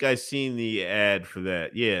think I seen the ad for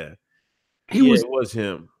that. Yeah. It was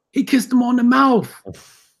him. He kissed him on the mouth.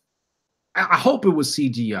 I hope it was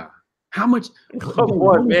CGI. How much? Come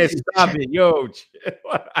on, man, stop it, yo.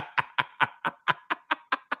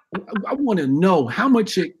 I want to know how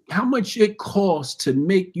much it costs to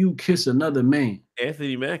make you kiss another man.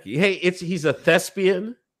 Anthony Mackie. Hey, he's a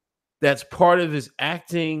thespian. That's part of his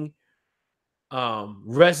acting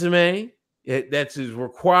resume. That's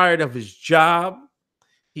required of his job.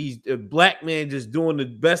 He's a black man just doing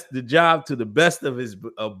the job to the best of his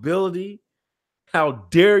ability. How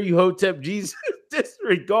dare you, Hotep Jesus,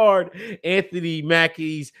 disregard Anthony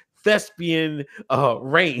Mackie's thespian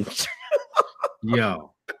range?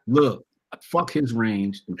 Yo, look, fuck his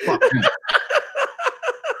range and fuck him.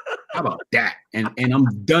 How about that? And I'm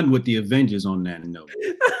done with the Avengers on that note.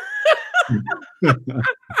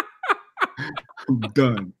 I'm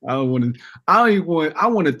done. I want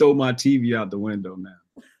to throw my TV out the window now.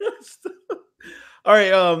 All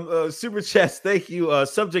right, super chats. Thank you.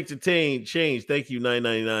 Subject to change. Thank you.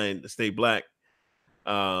 $9.99 to stay black.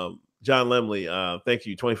 John Lemley, thank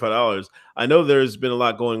you. $25. I know there's been a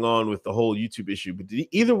lot going on with the whole YouTube issue, but did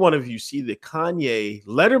either one of you see the Kanye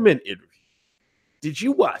Letterman interview? Did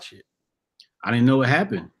you watch it? I didn't know what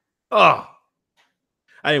happened. Oh,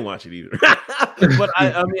 I didn't watch it either. But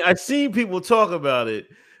I mean, I've seen people talk about it.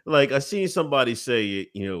 Like I seen somebody say it,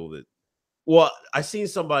 you know, that. Well, I seen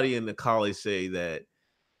somebody in the college say that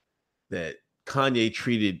Kanye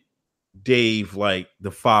treated Dave like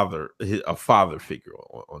a father figure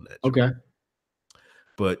on that. Okay.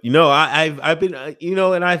 But you know, I've been you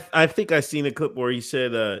know, and I think I seen a clip where he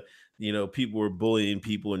said you know, people were bullying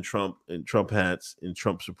people in Trump hats and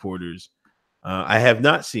Trump supporters. I have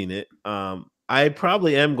not seen it. I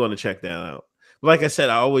probably am going to check that out. But like I said,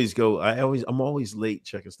 I'm always late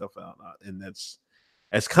checking stuff out, and that's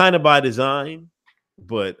kind of by design.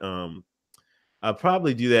 But I'll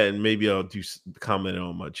probably do that, and maybe I'll do comment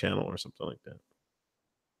on my channel or something like that.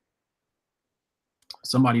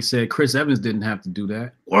 Somebody said Chris Evans didn't have to do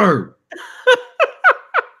that. Word.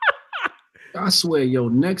 I swear, yo,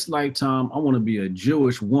 next lifetime, I want to be a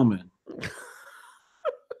Jewish woman.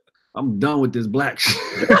 I'm done with this black shit.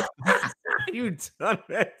 You done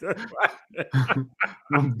that?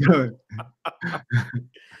 I'm done.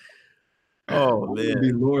 Oh man,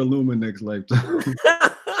 be Laura Loomer next lifetime.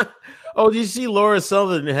 Oh, did you see Laura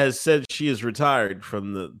Sullivan has said she is retired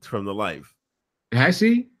from the life? Has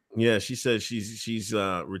she? Yeah, she said she's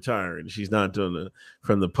retiring. She's not doing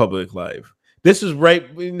from the public life. This is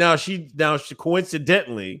right now. She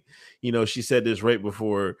coincidentally, you know, she said this right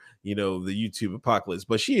before, you know, the YouTube apocalypse.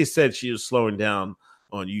 But she has said she was slowing down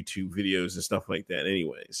on YouTube videos and stuff like that.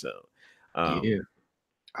 Anyway, so yeah,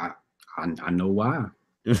 I know why.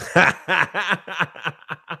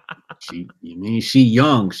 She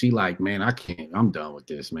young. She like, man, I can't. I'm done with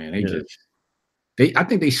this, man. I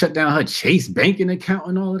think they shut down her Chase banking account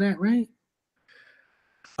and all of that, right?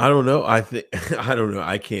 I don't know. I don't know.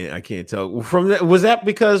 I can't tell. From that, was that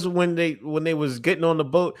because when they was getting on the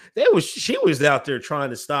boat, she was out there trying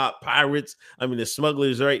to stop pirates. I mean, the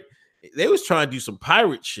smugglers, right? They was trying to do some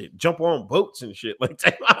pirate shit, jump on boats and shit like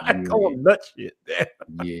that. I call them nut shit.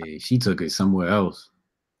 Yeah, she took it somewhere else.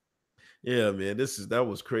 Yeah, man, that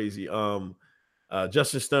was crazy.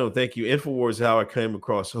 Justin Stone, thank you. Infowars, how I came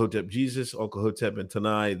across Hotep Jesus, Uncle Hotep, and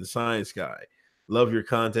Tanai, the science guy. Love your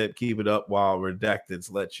content. Keep it up while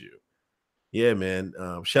Redacteds let you. Yeah, man.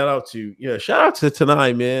 Shout out to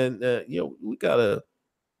Tanai, man. You know, we gotta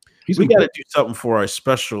do something for our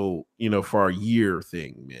special, you know, for our year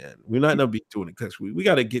thing, man. We're not gonna be doing it because we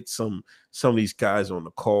got to get some of these guys on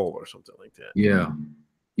the call or something like that. Yeah.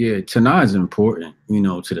 Tanai is important, you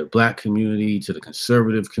know, to the black community, to the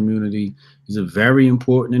conservative community. He's a very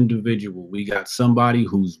important individual. We got somebody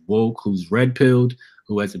who's woke, who's red-pilled,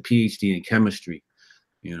 who has a PhD in chemistry,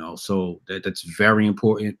 you know, so that's very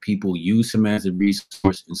important. People use him as a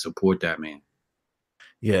resource and support that man.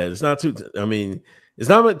 Yeah, it's not too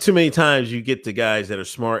many times you get the guys that are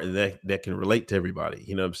smart and that can relate to everybody.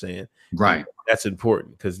 You know what I'm saying? Right. That's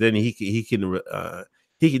important because then he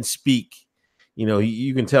can speak. You know,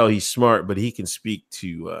 you can tell he's smart, but he can speak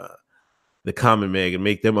to the common man and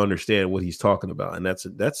make them understand what he's talking about, and that's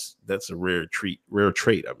a rare trait.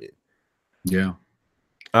 I mean, yeah.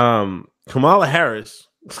 Kamala Harris,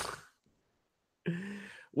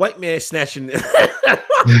 white man snatching. So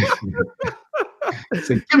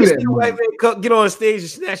give me that white man get on stage and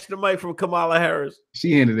snatch the mic from Kamala Harris.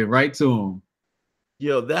 She handed it right to him.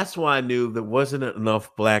 Yo, that's why I knew there wasn't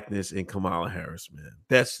enough blackness in Kamala Harris, man.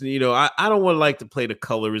 That's, you know, I don't want to like to play the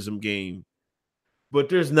colorism game, but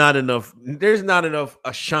there's not enough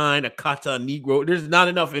a shine, a kata, a Negro. There's not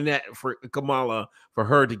enough in that for Kamala for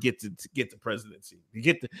her to get the presidency, to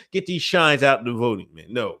get these shines out in the voting, man.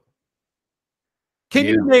 No. Can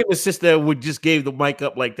you name a sister that would just gave the mic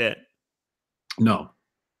up like that? No.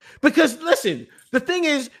 Because listen, the thing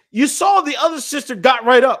is, you saw the other sister got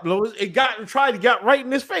right up. It got right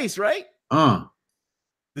in his face, right?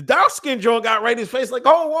 The dark-skinned Joe got right in his face, like,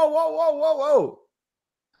 oh, whoa.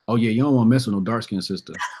 Oh, yeah, you don't want to mess with no dark-skinned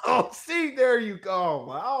sister. Oh, see, there you go.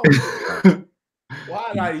 Oh, why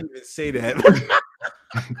did I even say that?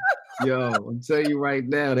 Yo, I'm telling you right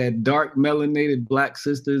now, that dark melanated black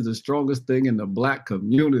sister is the strongest thing in the black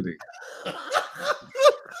community.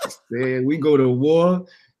 Man, we go to war.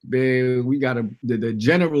 Man, we got the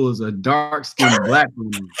general is a dark skinned black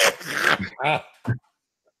woman.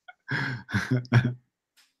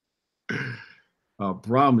 I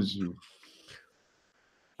promise you.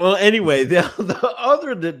 Well, anyway, the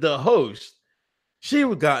host, she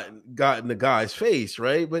got in the guy's face,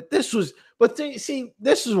 right? But this is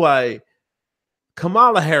why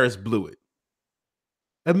Kamala Harris blew it.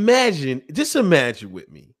 Just imagine with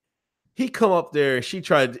me. He come up there and she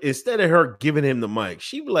tried, instead of her giving him the mic,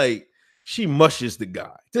 she mushes the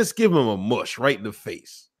guy. Just give him a mush right in the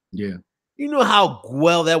face. Yeah. You know how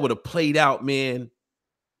well that would have played out, man.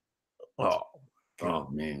 Oh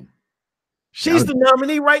man. She's the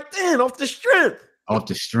nominee right then, off the strength.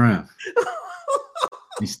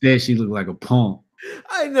 Instead, she looked like a punk.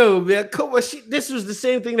 I know, man. Come on, this was the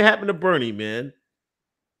same thing that happened to Bernie, man.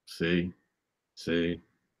 See.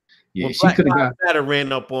 Yeah, when she could have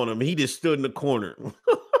ran up on him. He just stood in the corner.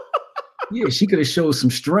 Yeah, she could have showed some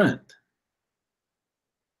strength.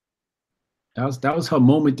 That was her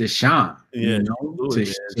moment to shine. Yeah,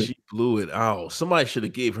 she blew it out. Somebody should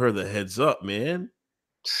have gave her the heads up, man.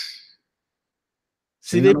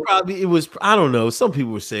 See, I don't know. Some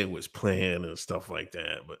people were saying it was planned and stuff like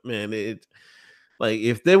that, but man,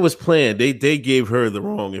 if there was planned, they gave her the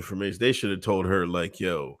wrong information. They should have told her, like,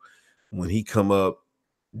 yo, when he come up,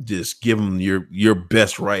 just give him your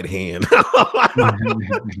best right hand.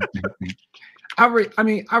 I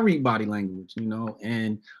read body language,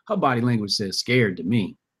 and her body language says scared to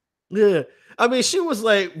me. Yeah. I mean, she was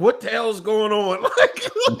like, what the hell's going on? Like,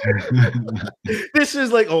 this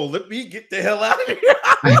is like, oh, let me get the hell out of here.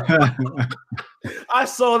 I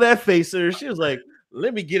saw that face there. She was like,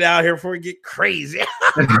 let me get out here before we get crazy.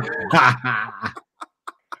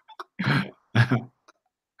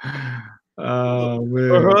 Oh,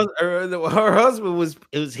 man. Her husband was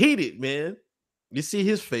heated, man. You see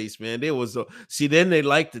his face, man. Then they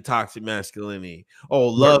like the toxic masculinity. Oh,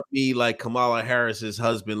 love me like Kamala Harris's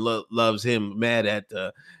husband loves him. Mad at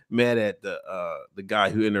the guy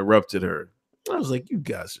who interrupted her. I was like, you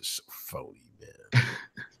guys are so phony, man.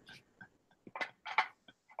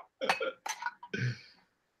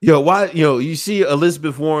 Yo, why? You see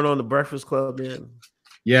Elizabeth Warren on the Breakfast Club, man.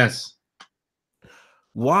 Yes.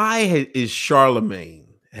 Why is Charlemagne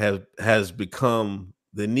has become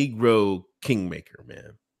the Negro kingmaker,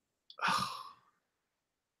 man?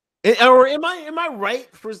 Or am I right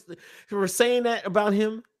for saying that about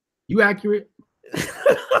him? You accurate.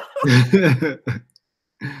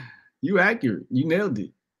 You accurate. You nailed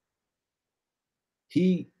it.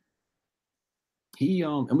 He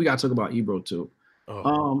and we gotta talk about Ebro too. I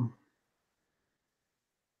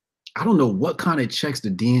don't know what kind of checks the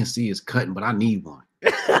DNC is cutting, but I need one.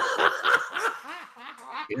 You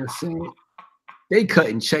know what I'm saying? They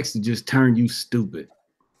cutting checks to just turn you stupid.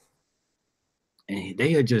 And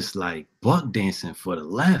they are just like buck dancing for the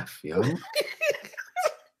left, yo.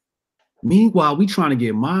 Meanwhile, we trying to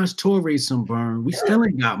get Marge Torre some burn. We still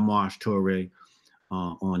ain't got Marge Torre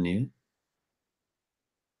on there.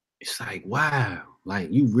 It's like, wow,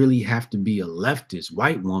 like you really have to be a leftist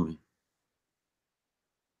white woman.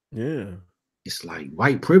 Yeah. It's like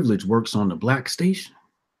white privilege works on the black station.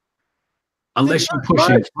 Unless you're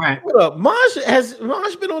pushing crack. What up? Has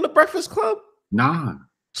Marge been on the Breakfast Club? Nah.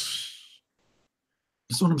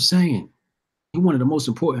 That's what I'm saying. He's one of the most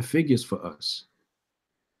important figures for us.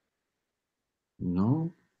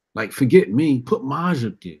 Like forget me, put Marge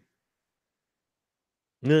up there.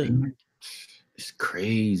 Yeah. It's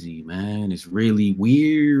crazy, man. It's really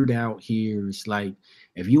weird out here. It's like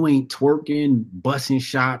if you ain't twerking, busting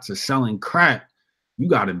shots, or selling crack, you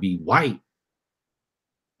gotta be white.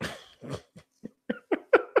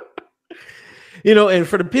 And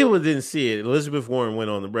for the people that didn't see it, Elizabeth Warren went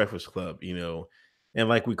on the Breakfast Club, and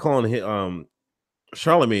like we calling him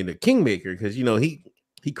Charlemagne the Kingmaker because he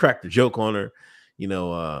cracked a joke on her,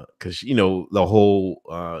 because the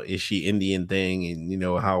whole is she Indian thing and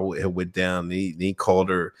how it went down. He called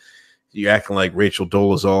her, you're acting like Rachel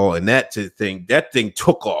Dolezal, and that thing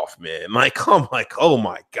took off, man. Like I'm like, oh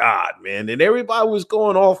my God, man, and everybody was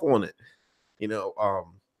going off on it.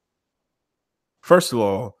 First of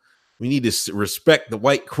all, we need to respect the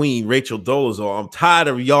white queen, Rachel Dolezal. I'm tired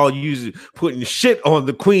of y'all putting shit on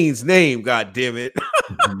the queen's name. God damn it.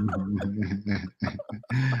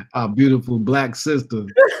 Our beautiful black sister.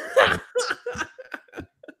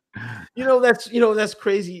 That's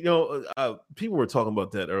crazy. People were talking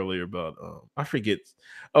about that earlier about, I forget.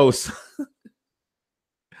 Oh,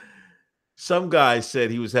 some guy said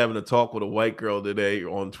he was having a talk with a white girl today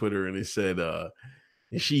on Twitter, and he said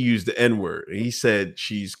she used the N-word. And he said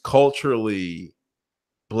she's culturally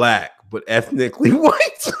black but ethnically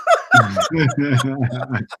white. In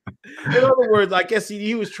other words, I guess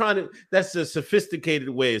he was trying to. That's a sophisticated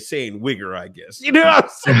way of saying wigger, I guess. You know what I'm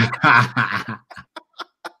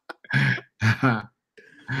saying?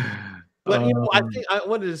 But you know, I think I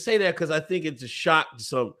wanted to say that because I think it's a shock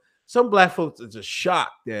to some black folks. It's a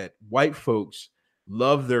shock that white folks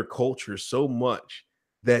love their culture so much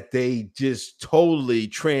that they just totally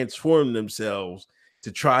transform themselves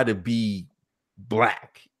to try to be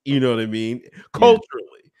black. You know what I mean?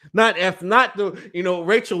 Culturally, not the, you know,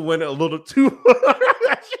 Rachel went a little too.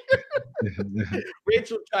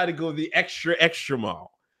 Rachel tried to go the extra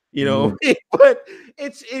mile, you know, but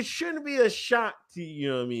it shouldn't be a shock to, you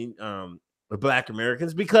know what I mean, the Black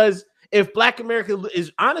Americans, because if Black America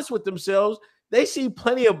is honest with themselves, they see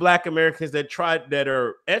plenty of Black Americans that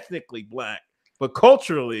are ethnically black, but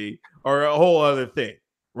culturally are a whole other thing,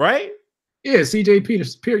 right? Yeah, CJ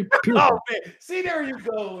Peters. Oh man, see, there you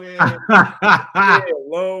go, man. Leave me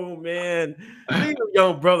alone, man. Leave your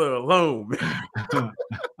young brother alone, man.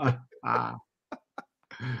 I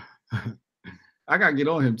gotta get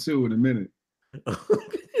on him too in a minute.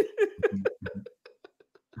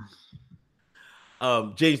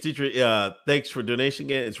 James Dietrich, thanks for donation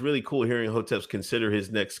again. It's really cool hearing Hotep's consider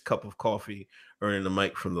his next cup of coffee earning the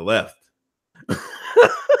mic from the left.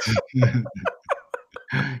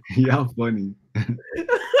 Y'all funny.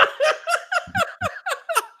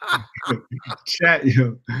 Chat,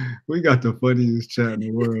 yo, we got the funniest chat in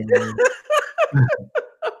the world.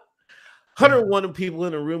 101 people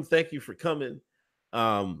in the room. Thank you for coming.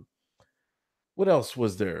 What else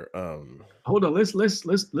was there? Hold on, let's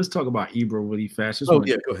talk about Ebro really fast. Go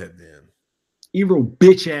ahead, man. Ebro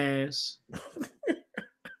bitch ass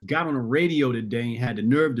got on the radio today and had the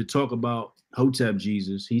nerve to talk about Hotep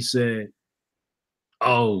Jesus. He said,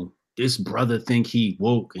 "Oh, this brother think he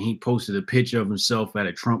woke," and he posted a picture of himself at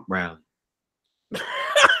a Trump rally.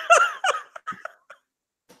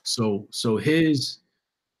 So his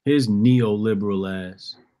neoliberal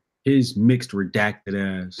ass, his mixed redacted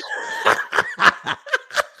ass,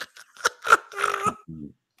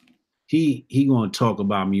 he gonna talk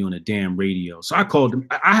about me on the damn radio. So I called him.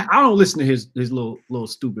 I don't listen to his little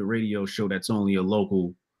stupid radio show that's only a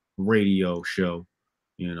local radio show,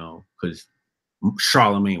 you know, because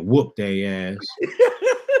Charlemagne whooped their ass.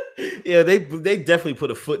 Yeah, they definitely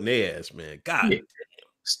put a foot in their ass, man. God, yeah.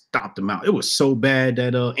 Stopped them out. It was so bad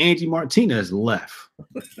that Angie Martinez left.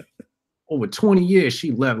 Over 20 years,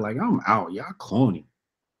 she left. Like, I'm out. Y'all cloning,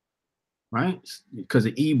 right? Because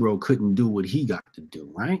the Ebro couldn't do what he got to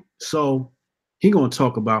do, right? So he gonna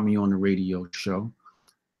talk about me on the radio show.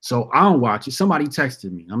 So I don't watch it. Somebody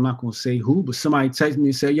texted me. I'm not gonna say who, but somebody texted me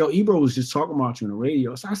and said, "Yo, Ebro was just talking about you on the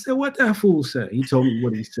radio." So I said, "What that fool said?" He told me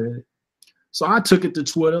what he said. So I took it to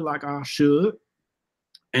Twitter like I should,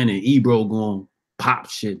 and then Ebro gonna pop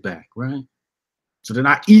shit back, right? So then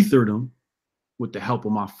I ethered him with the help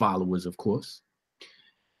of my followers, of course.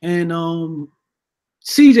 And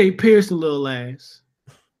CJ Pearson, little ass,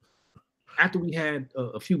 after we had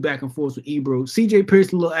a few back and forths with Ebro, CJ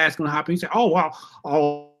Pearson, little ass, gonna hop in. He said, "Oh, well,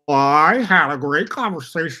 I had a great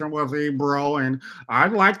conversation with Ebro, and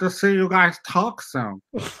I'd like to see you guys talk some."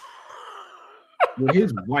 With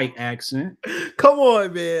his white accent. Come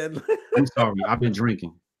on, man. I'm sorry, I've been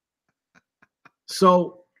drinking.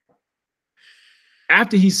 So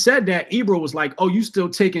after he said that, Ebro was like, "Oh, you still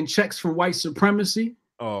taking checks from white supremacy?"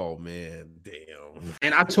 Oh man, damn.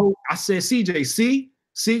 And I said, CJ, see,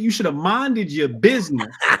 you should have minded your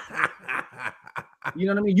business. You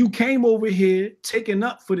know what I mean? You came over here taking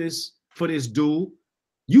up for this dude.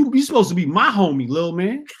 You supposed to be my homie, little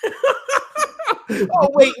man. Oh,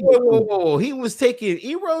 wait, whoa. He was taking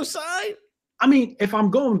Ebro's side? I mean, if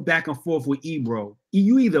I'm going back and forth with Ebro,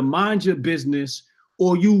 you either mind your business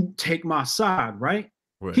or you take my side, right?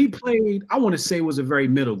 He played, I want to say, was a very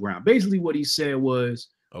middle ground. Basically, what he said was,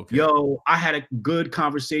 okay, yo, I had a good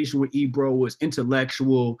conversation with Ebro, was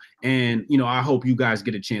intellectual, and, you know, I hope you guys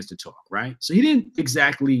get a chance to talk, right? So he didn't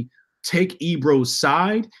exactly take Ebro's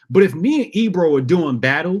side, but if me and Ebro are doing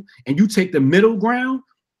battle and you take the middle ground,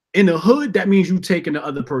 in the hood, that means you taking the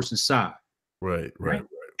other person's side. Right.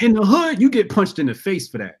 In the hood, you get punched in the face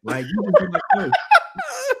for that. Like, you can be like,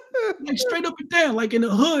 like straight up and down. Like in the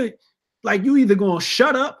hood, like you either gonna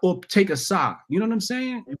shut up or take a side. You know what I'm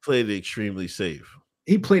saying? He played it extremely safe.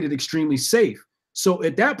 He played it extremely safe. So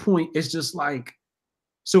at that point, it's just like,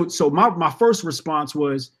 so my first response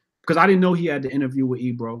was, because I didn't know he had the interview with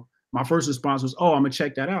Ebro. My first response was, "Oh, I'm gonna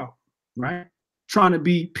check that out," right? Trying to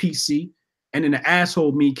be PC. And then the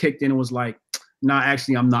asshole me kicked in and was like, nah,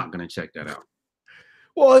 actually, I'm not gonna check that out.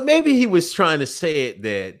 Well, maybe he was trying to say it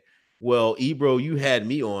that, well, Ebro, you had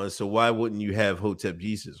me on, so why wouldn't you have Hotep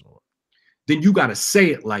Jesus on? Then you gotta say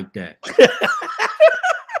it like that.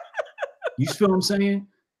 You feel what I'm saying?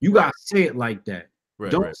 You gotta say it like that.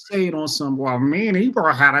 Don't say it on some, well, me and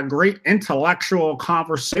Ebro had a great intellectual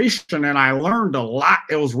conversation and I learned a lot.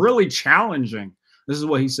 It was really challenging. This is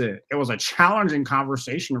what he said. It was a challenging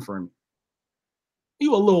conversation for me.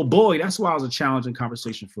 You a little boy. That's why it was a challenging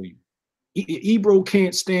conversation for you. Ebro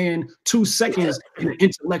can't stand 2 seconds in an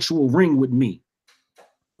intellectual ring with me.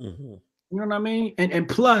 Mm-hmm. You know what I mean? And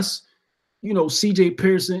plus, you know, CJ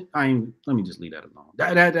Pearson, let me just leave that alone.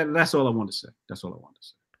 That's all I want to say. That's all I want to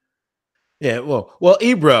say. Yeah, well,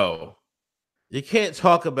 Ebro, you can't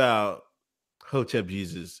talk about Hotep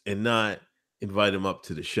Jesus and not invite him up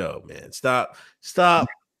to the show, man. Stop,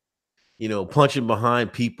 you know, punching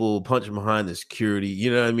behind people, punching behind the security,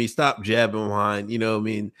 you know what I mean? Stop jabbing behind, you know what I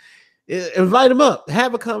mean? Invite him up,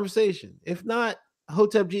 have a conversation. If not,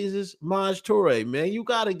 Hotep Jesus, Maj Toure, man, you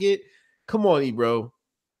got to come on, Ebro.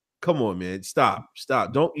 Come on, man. Stop.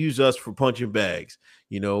 Don't use us for punching bags.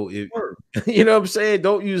 You know, you know what I'm saying?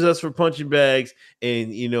 Don't use us for punching bags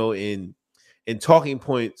and, you know, in talking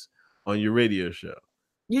points on your radio show.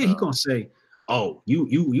 Yeah, he gonna say, oh,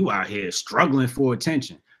 you out here struggling for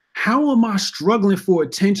attention. How am I struggling for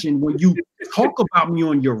attention when you talk about me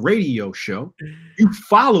on your radio show? You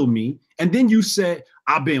follow me, and then you said,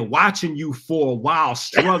 I've been watching you for a while,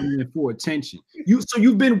 struggling for attention. So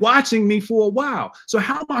you've been watching me for a while. So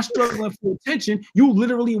how am I struggling for attention? You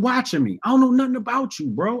literally watching me. I don't know nothing about you,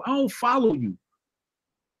 bro. I don't follow you.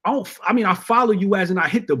 I follow you as in I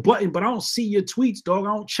hit the button, but I don't see your tweets, dog.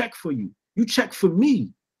 I don't check for you. You check for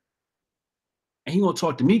me. And he gonna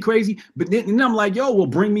talk to me crazy, but then I'm like, yo, well,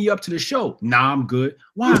 bring me up to the show. Nah, I'm good.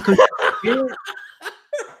 Why?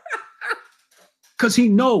 Because he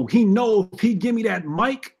know if he give me that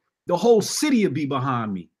mic, the whole city would be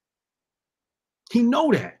behind me. He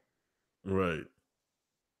know that. Right.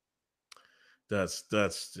 That's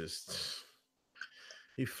just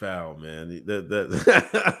he foul, man.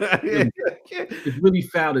 It's really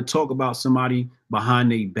foul to talk about somebody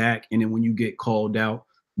behind their back, and then when you get called out,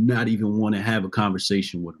 not even want to have a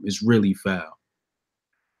conversation with them. It's really foul.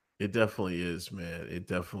 It definitely is, man. It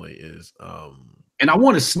definitely is. And I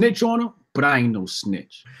want to snitch on him, but I ain't no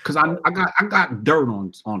snitch because I got dirt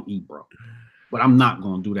on Ebro, but I'm not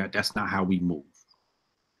gonna do that. That's not how we move.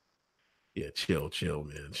 Yeah, chill,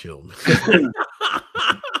 man, chill.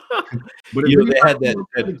 But you know, they had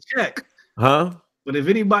that check, huh? But if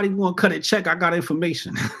anybody want to cut a check, I got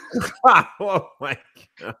information. Oh my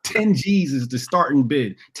God. 10 G's is the starting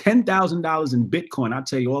bid. $10,000 in Bitcoin. I'll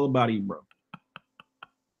tell you all about it, bro.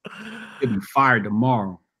 He'll be fired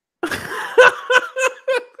tomorrow.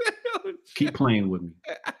 Keep playing with me.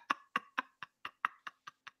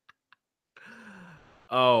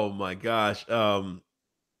 Oh my gosh. You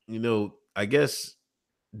know, I guess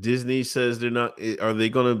Disney says they're not. Are they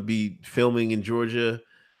going to be filming in Georgia?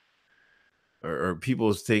 Or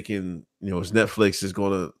people's taking, you know, Netflix is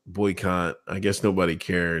going to boycott. I guess nobody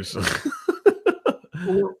cares.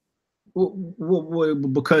 Well,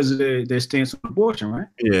 because of their stance on abortion, right?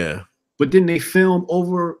 Yeah. But then they film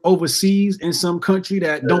overseas in some country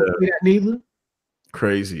that don't do that neither.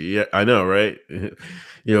 Crazy. Yeah, I know, right? You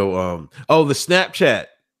know, the Snapchat,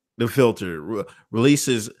 the filter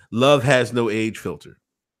releases Love Has No Age filter.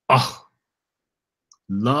 Oh,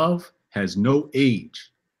 Love Has No Age.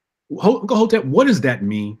 Hold that. What does that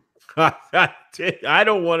mean? I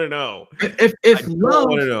don't want to know. If love,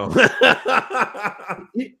 want to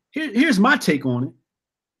know. Here's my take on it.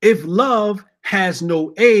 If love has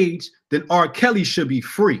no age, then R. Kelly should be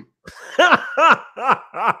free.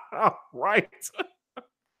 Right.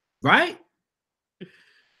 Right?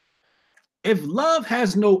 If love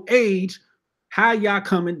has no age, how y'all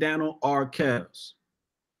coming down on R. Kelly's?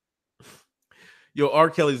 Yo, R.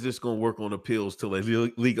 Kelly's just gonna work on appeals till they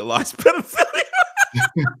legalize pedophilia.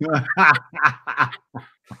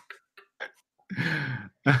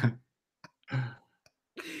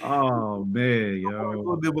 Oh man,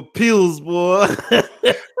 yo, them appeals, boy.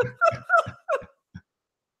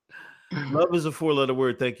 Love is a 4-letter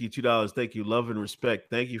word. Thank you, $2. Thank you, love and respect.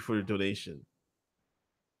 Thank you for the donation.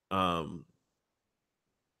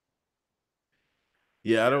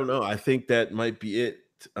 Yeah, I don't know. I think that might be it.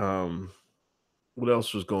 What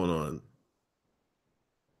else was going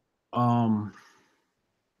on?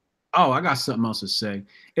 Oh, I got something else to say.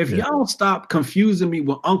 If y'all stop confusing me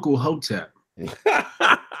with Uncle Hotep, it's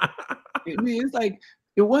like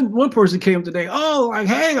one person came today. Oh, like,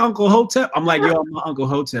 hey, Uncle Hotep. I'm like, yo, I'm not Uncle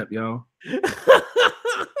Hotep, yo.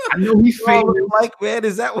 I know he's famous. Like, man,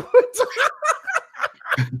 is that what?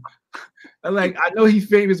 Like, I know he's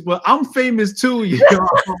famous, but I'm famous too, you know.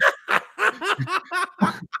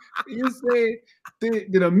 You say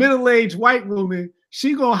that a middle-aged white woman,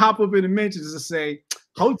 she gonna hop up in the mentions and say,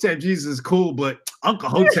 Hotep Jesus is cool, but Uncle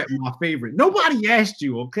Hotep is my favorite. Nobody asked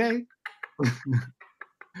you, okay?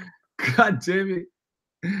 God damn it.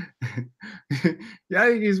 Y'all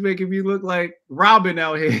niggas making me look like Robin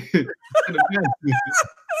out here.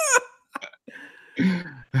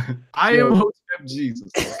 I am Hotep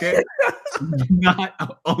Jesus, okay?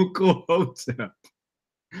 Not Uncle Hotep.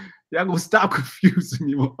 Y'all gonna stop confusing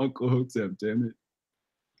me with Uncle Hotep, damn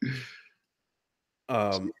it.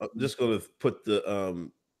 I'm just gonna put the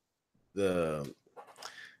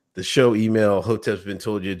show email, Hotep's been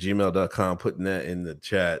told you at gmail.com, putting that in the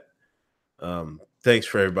chat. Thanks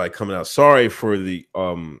for everybody coming out. Sorry for the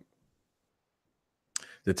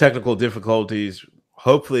technical difficulties.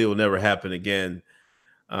 Hopefully it will never happen again.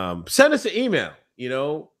 Send us an email. You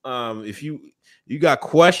know, if you got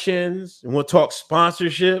questions and want to talk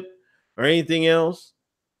sponsorship or anything else,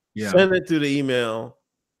 send it through the email.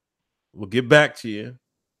 We'll get back to you.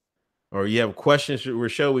 Or you have questions for the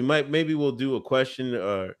show, maybe we'll do a question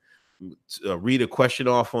or read a question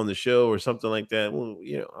off on the show or something like that. Well,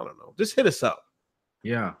 you know, I don't know. Just hit us up.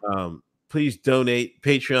 Yeah. Please donate.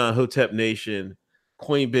 Patreon, Hotep Nation,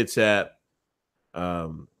 Coinbits app.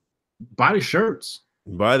 Buy the shirts.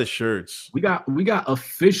 Buy the shirts. We got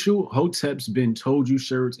official Hotep's Been Told You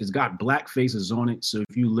shirts. It's got black faces on it. So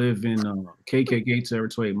if you live in KKK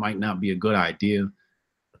territory, it might not be a good idea.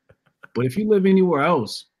 But if you live anywhere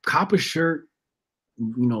else, cop a shirt.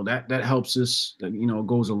 You know, that helps us. You know, it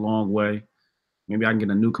goes a long way. Maybe I can get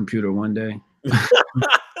a new computer one day.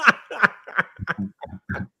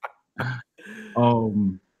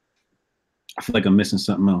 I feel like I'm missing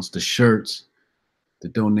something else. The shirts, the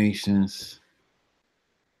donations.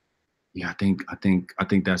 Yeah, I think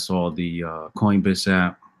that's all. The Coinbase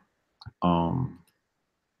app. Some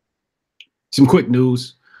quick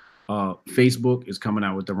news. Facebook is coming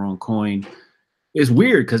out with their own coin. It's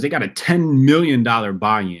weird because they got a $10 million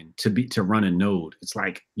buy-in to run a node. It's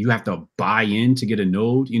like you have to buy in to get a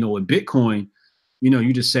node. You know, with Bitcoin, you know,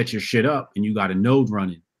 you just set your shit up and you got a node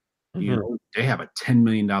running. Mm-hmm. You know, they have a $10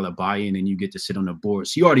 million buy-in and you get to sit on the board.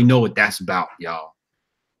 So you already know what that's about, y'all.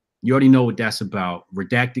 You already know what that's about.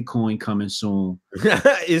 Redacted coin coming soon.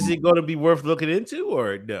 Is it going to be worth looking into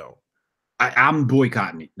or no? I'm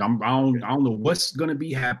boycotting it. I don't know what's going to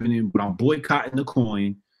be happening, but I'm boycotting the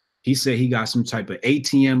coin. He said he got some type of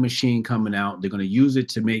ATM machine coming out. They're going to use it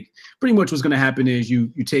to make pretty much what's going to happen is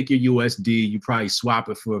you take your USD, you probably swap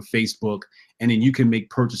it for Facebook, and then you can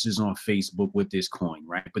make purchases on Facebook with this coin,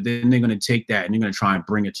 right? But then they're going to take that and they're going to try and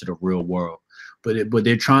bring it to the real world. But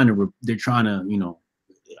they're trying to you know,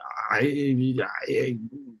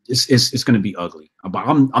 it's going to be ugly. But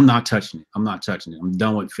I'm not touching it. I'm not touching it. I'm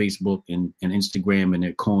done with Facebook and Instagram and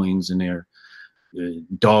their coins and their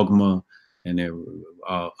dogma and their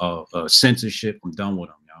censorship. I'm done with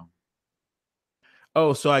them, y'all.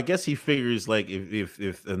 Oh, so I guess he figures like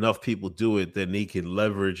if enough people do it, then he can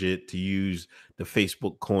leverage it to use the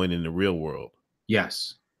Facebook coin in the real world.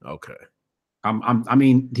 Yes. Okay. I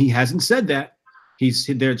mean, he hasn't said that.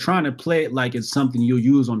 They're trying to play it like it's something you'll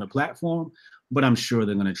use on the platform, but I'm sure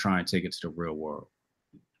they're going to try and take it to the real world.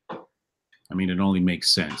 I mean, it only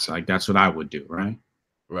makes sense. Like that's what I would do, right?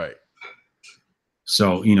 Right.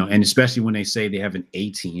 So, you know, and especially when they say they have an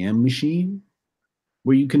ATM machine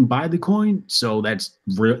where you can buy the coin. So that's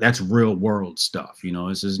real world stuff. You know,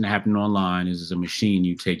 this isn't happening online. This is a machine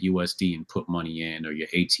you take USD and put money in, or your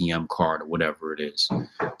ATM card or whatever it is.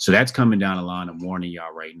 So that's coming down the line. I'm warning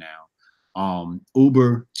y'all right now.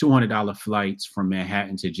 Uber, $200 flights from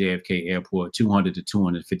Manhattan to JFK Airport, $200 to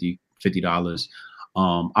 $250.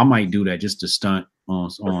 I might do that just to stunt on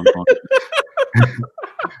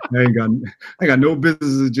I got no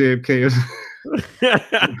business at JFK.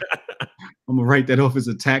 I'm gonna write that off as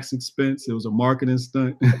a tax expense. It was a marketing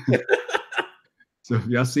stunt. So if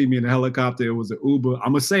y'all see me in a helicopter, it was an Uber.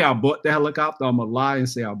 I'm gonna say I bought the helicopter. I'm gonna lie and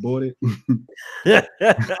say I bought it.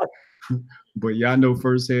 But y'all know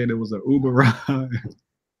firsthand it was an Uber ride.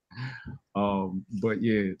 But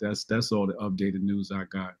yeah, that's all the updated news I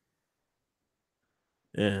got.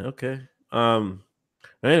 Yeah, okay.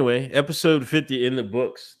 Anyway, episode 50 in the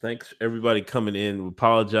books. Thanks everybody coming in. We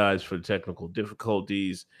apologize for the technical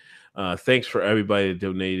difficulties. Thanks for everybody that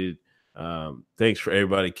donated. Thanks for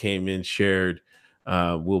everybody that came in, shared.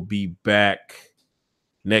 We'll be back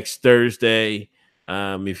next Thursday.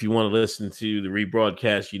 If you want to listen to the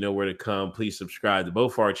rebroadcast, you know where to come. Please subscribe to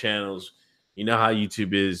both our channels. You know how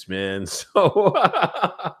YouTube is, man. So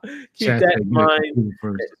keep Chad that said, in get a mind. computer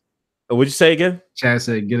first. What'd you say again? Chad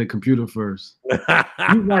said, get a computer first.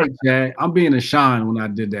 You right, Chad. I'm being a shine when I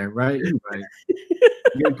did that, right? You right.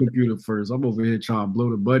 Get a computer first. I'm over here trying to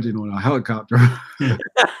blow the budget on a helicopter.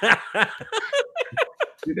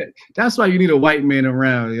 That's why you need a white man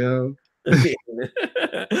around, yo.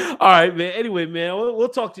 All right, man. Anyway, man, we'll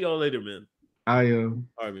talk to y'all later, man. I All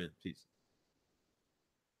right, man. Peace.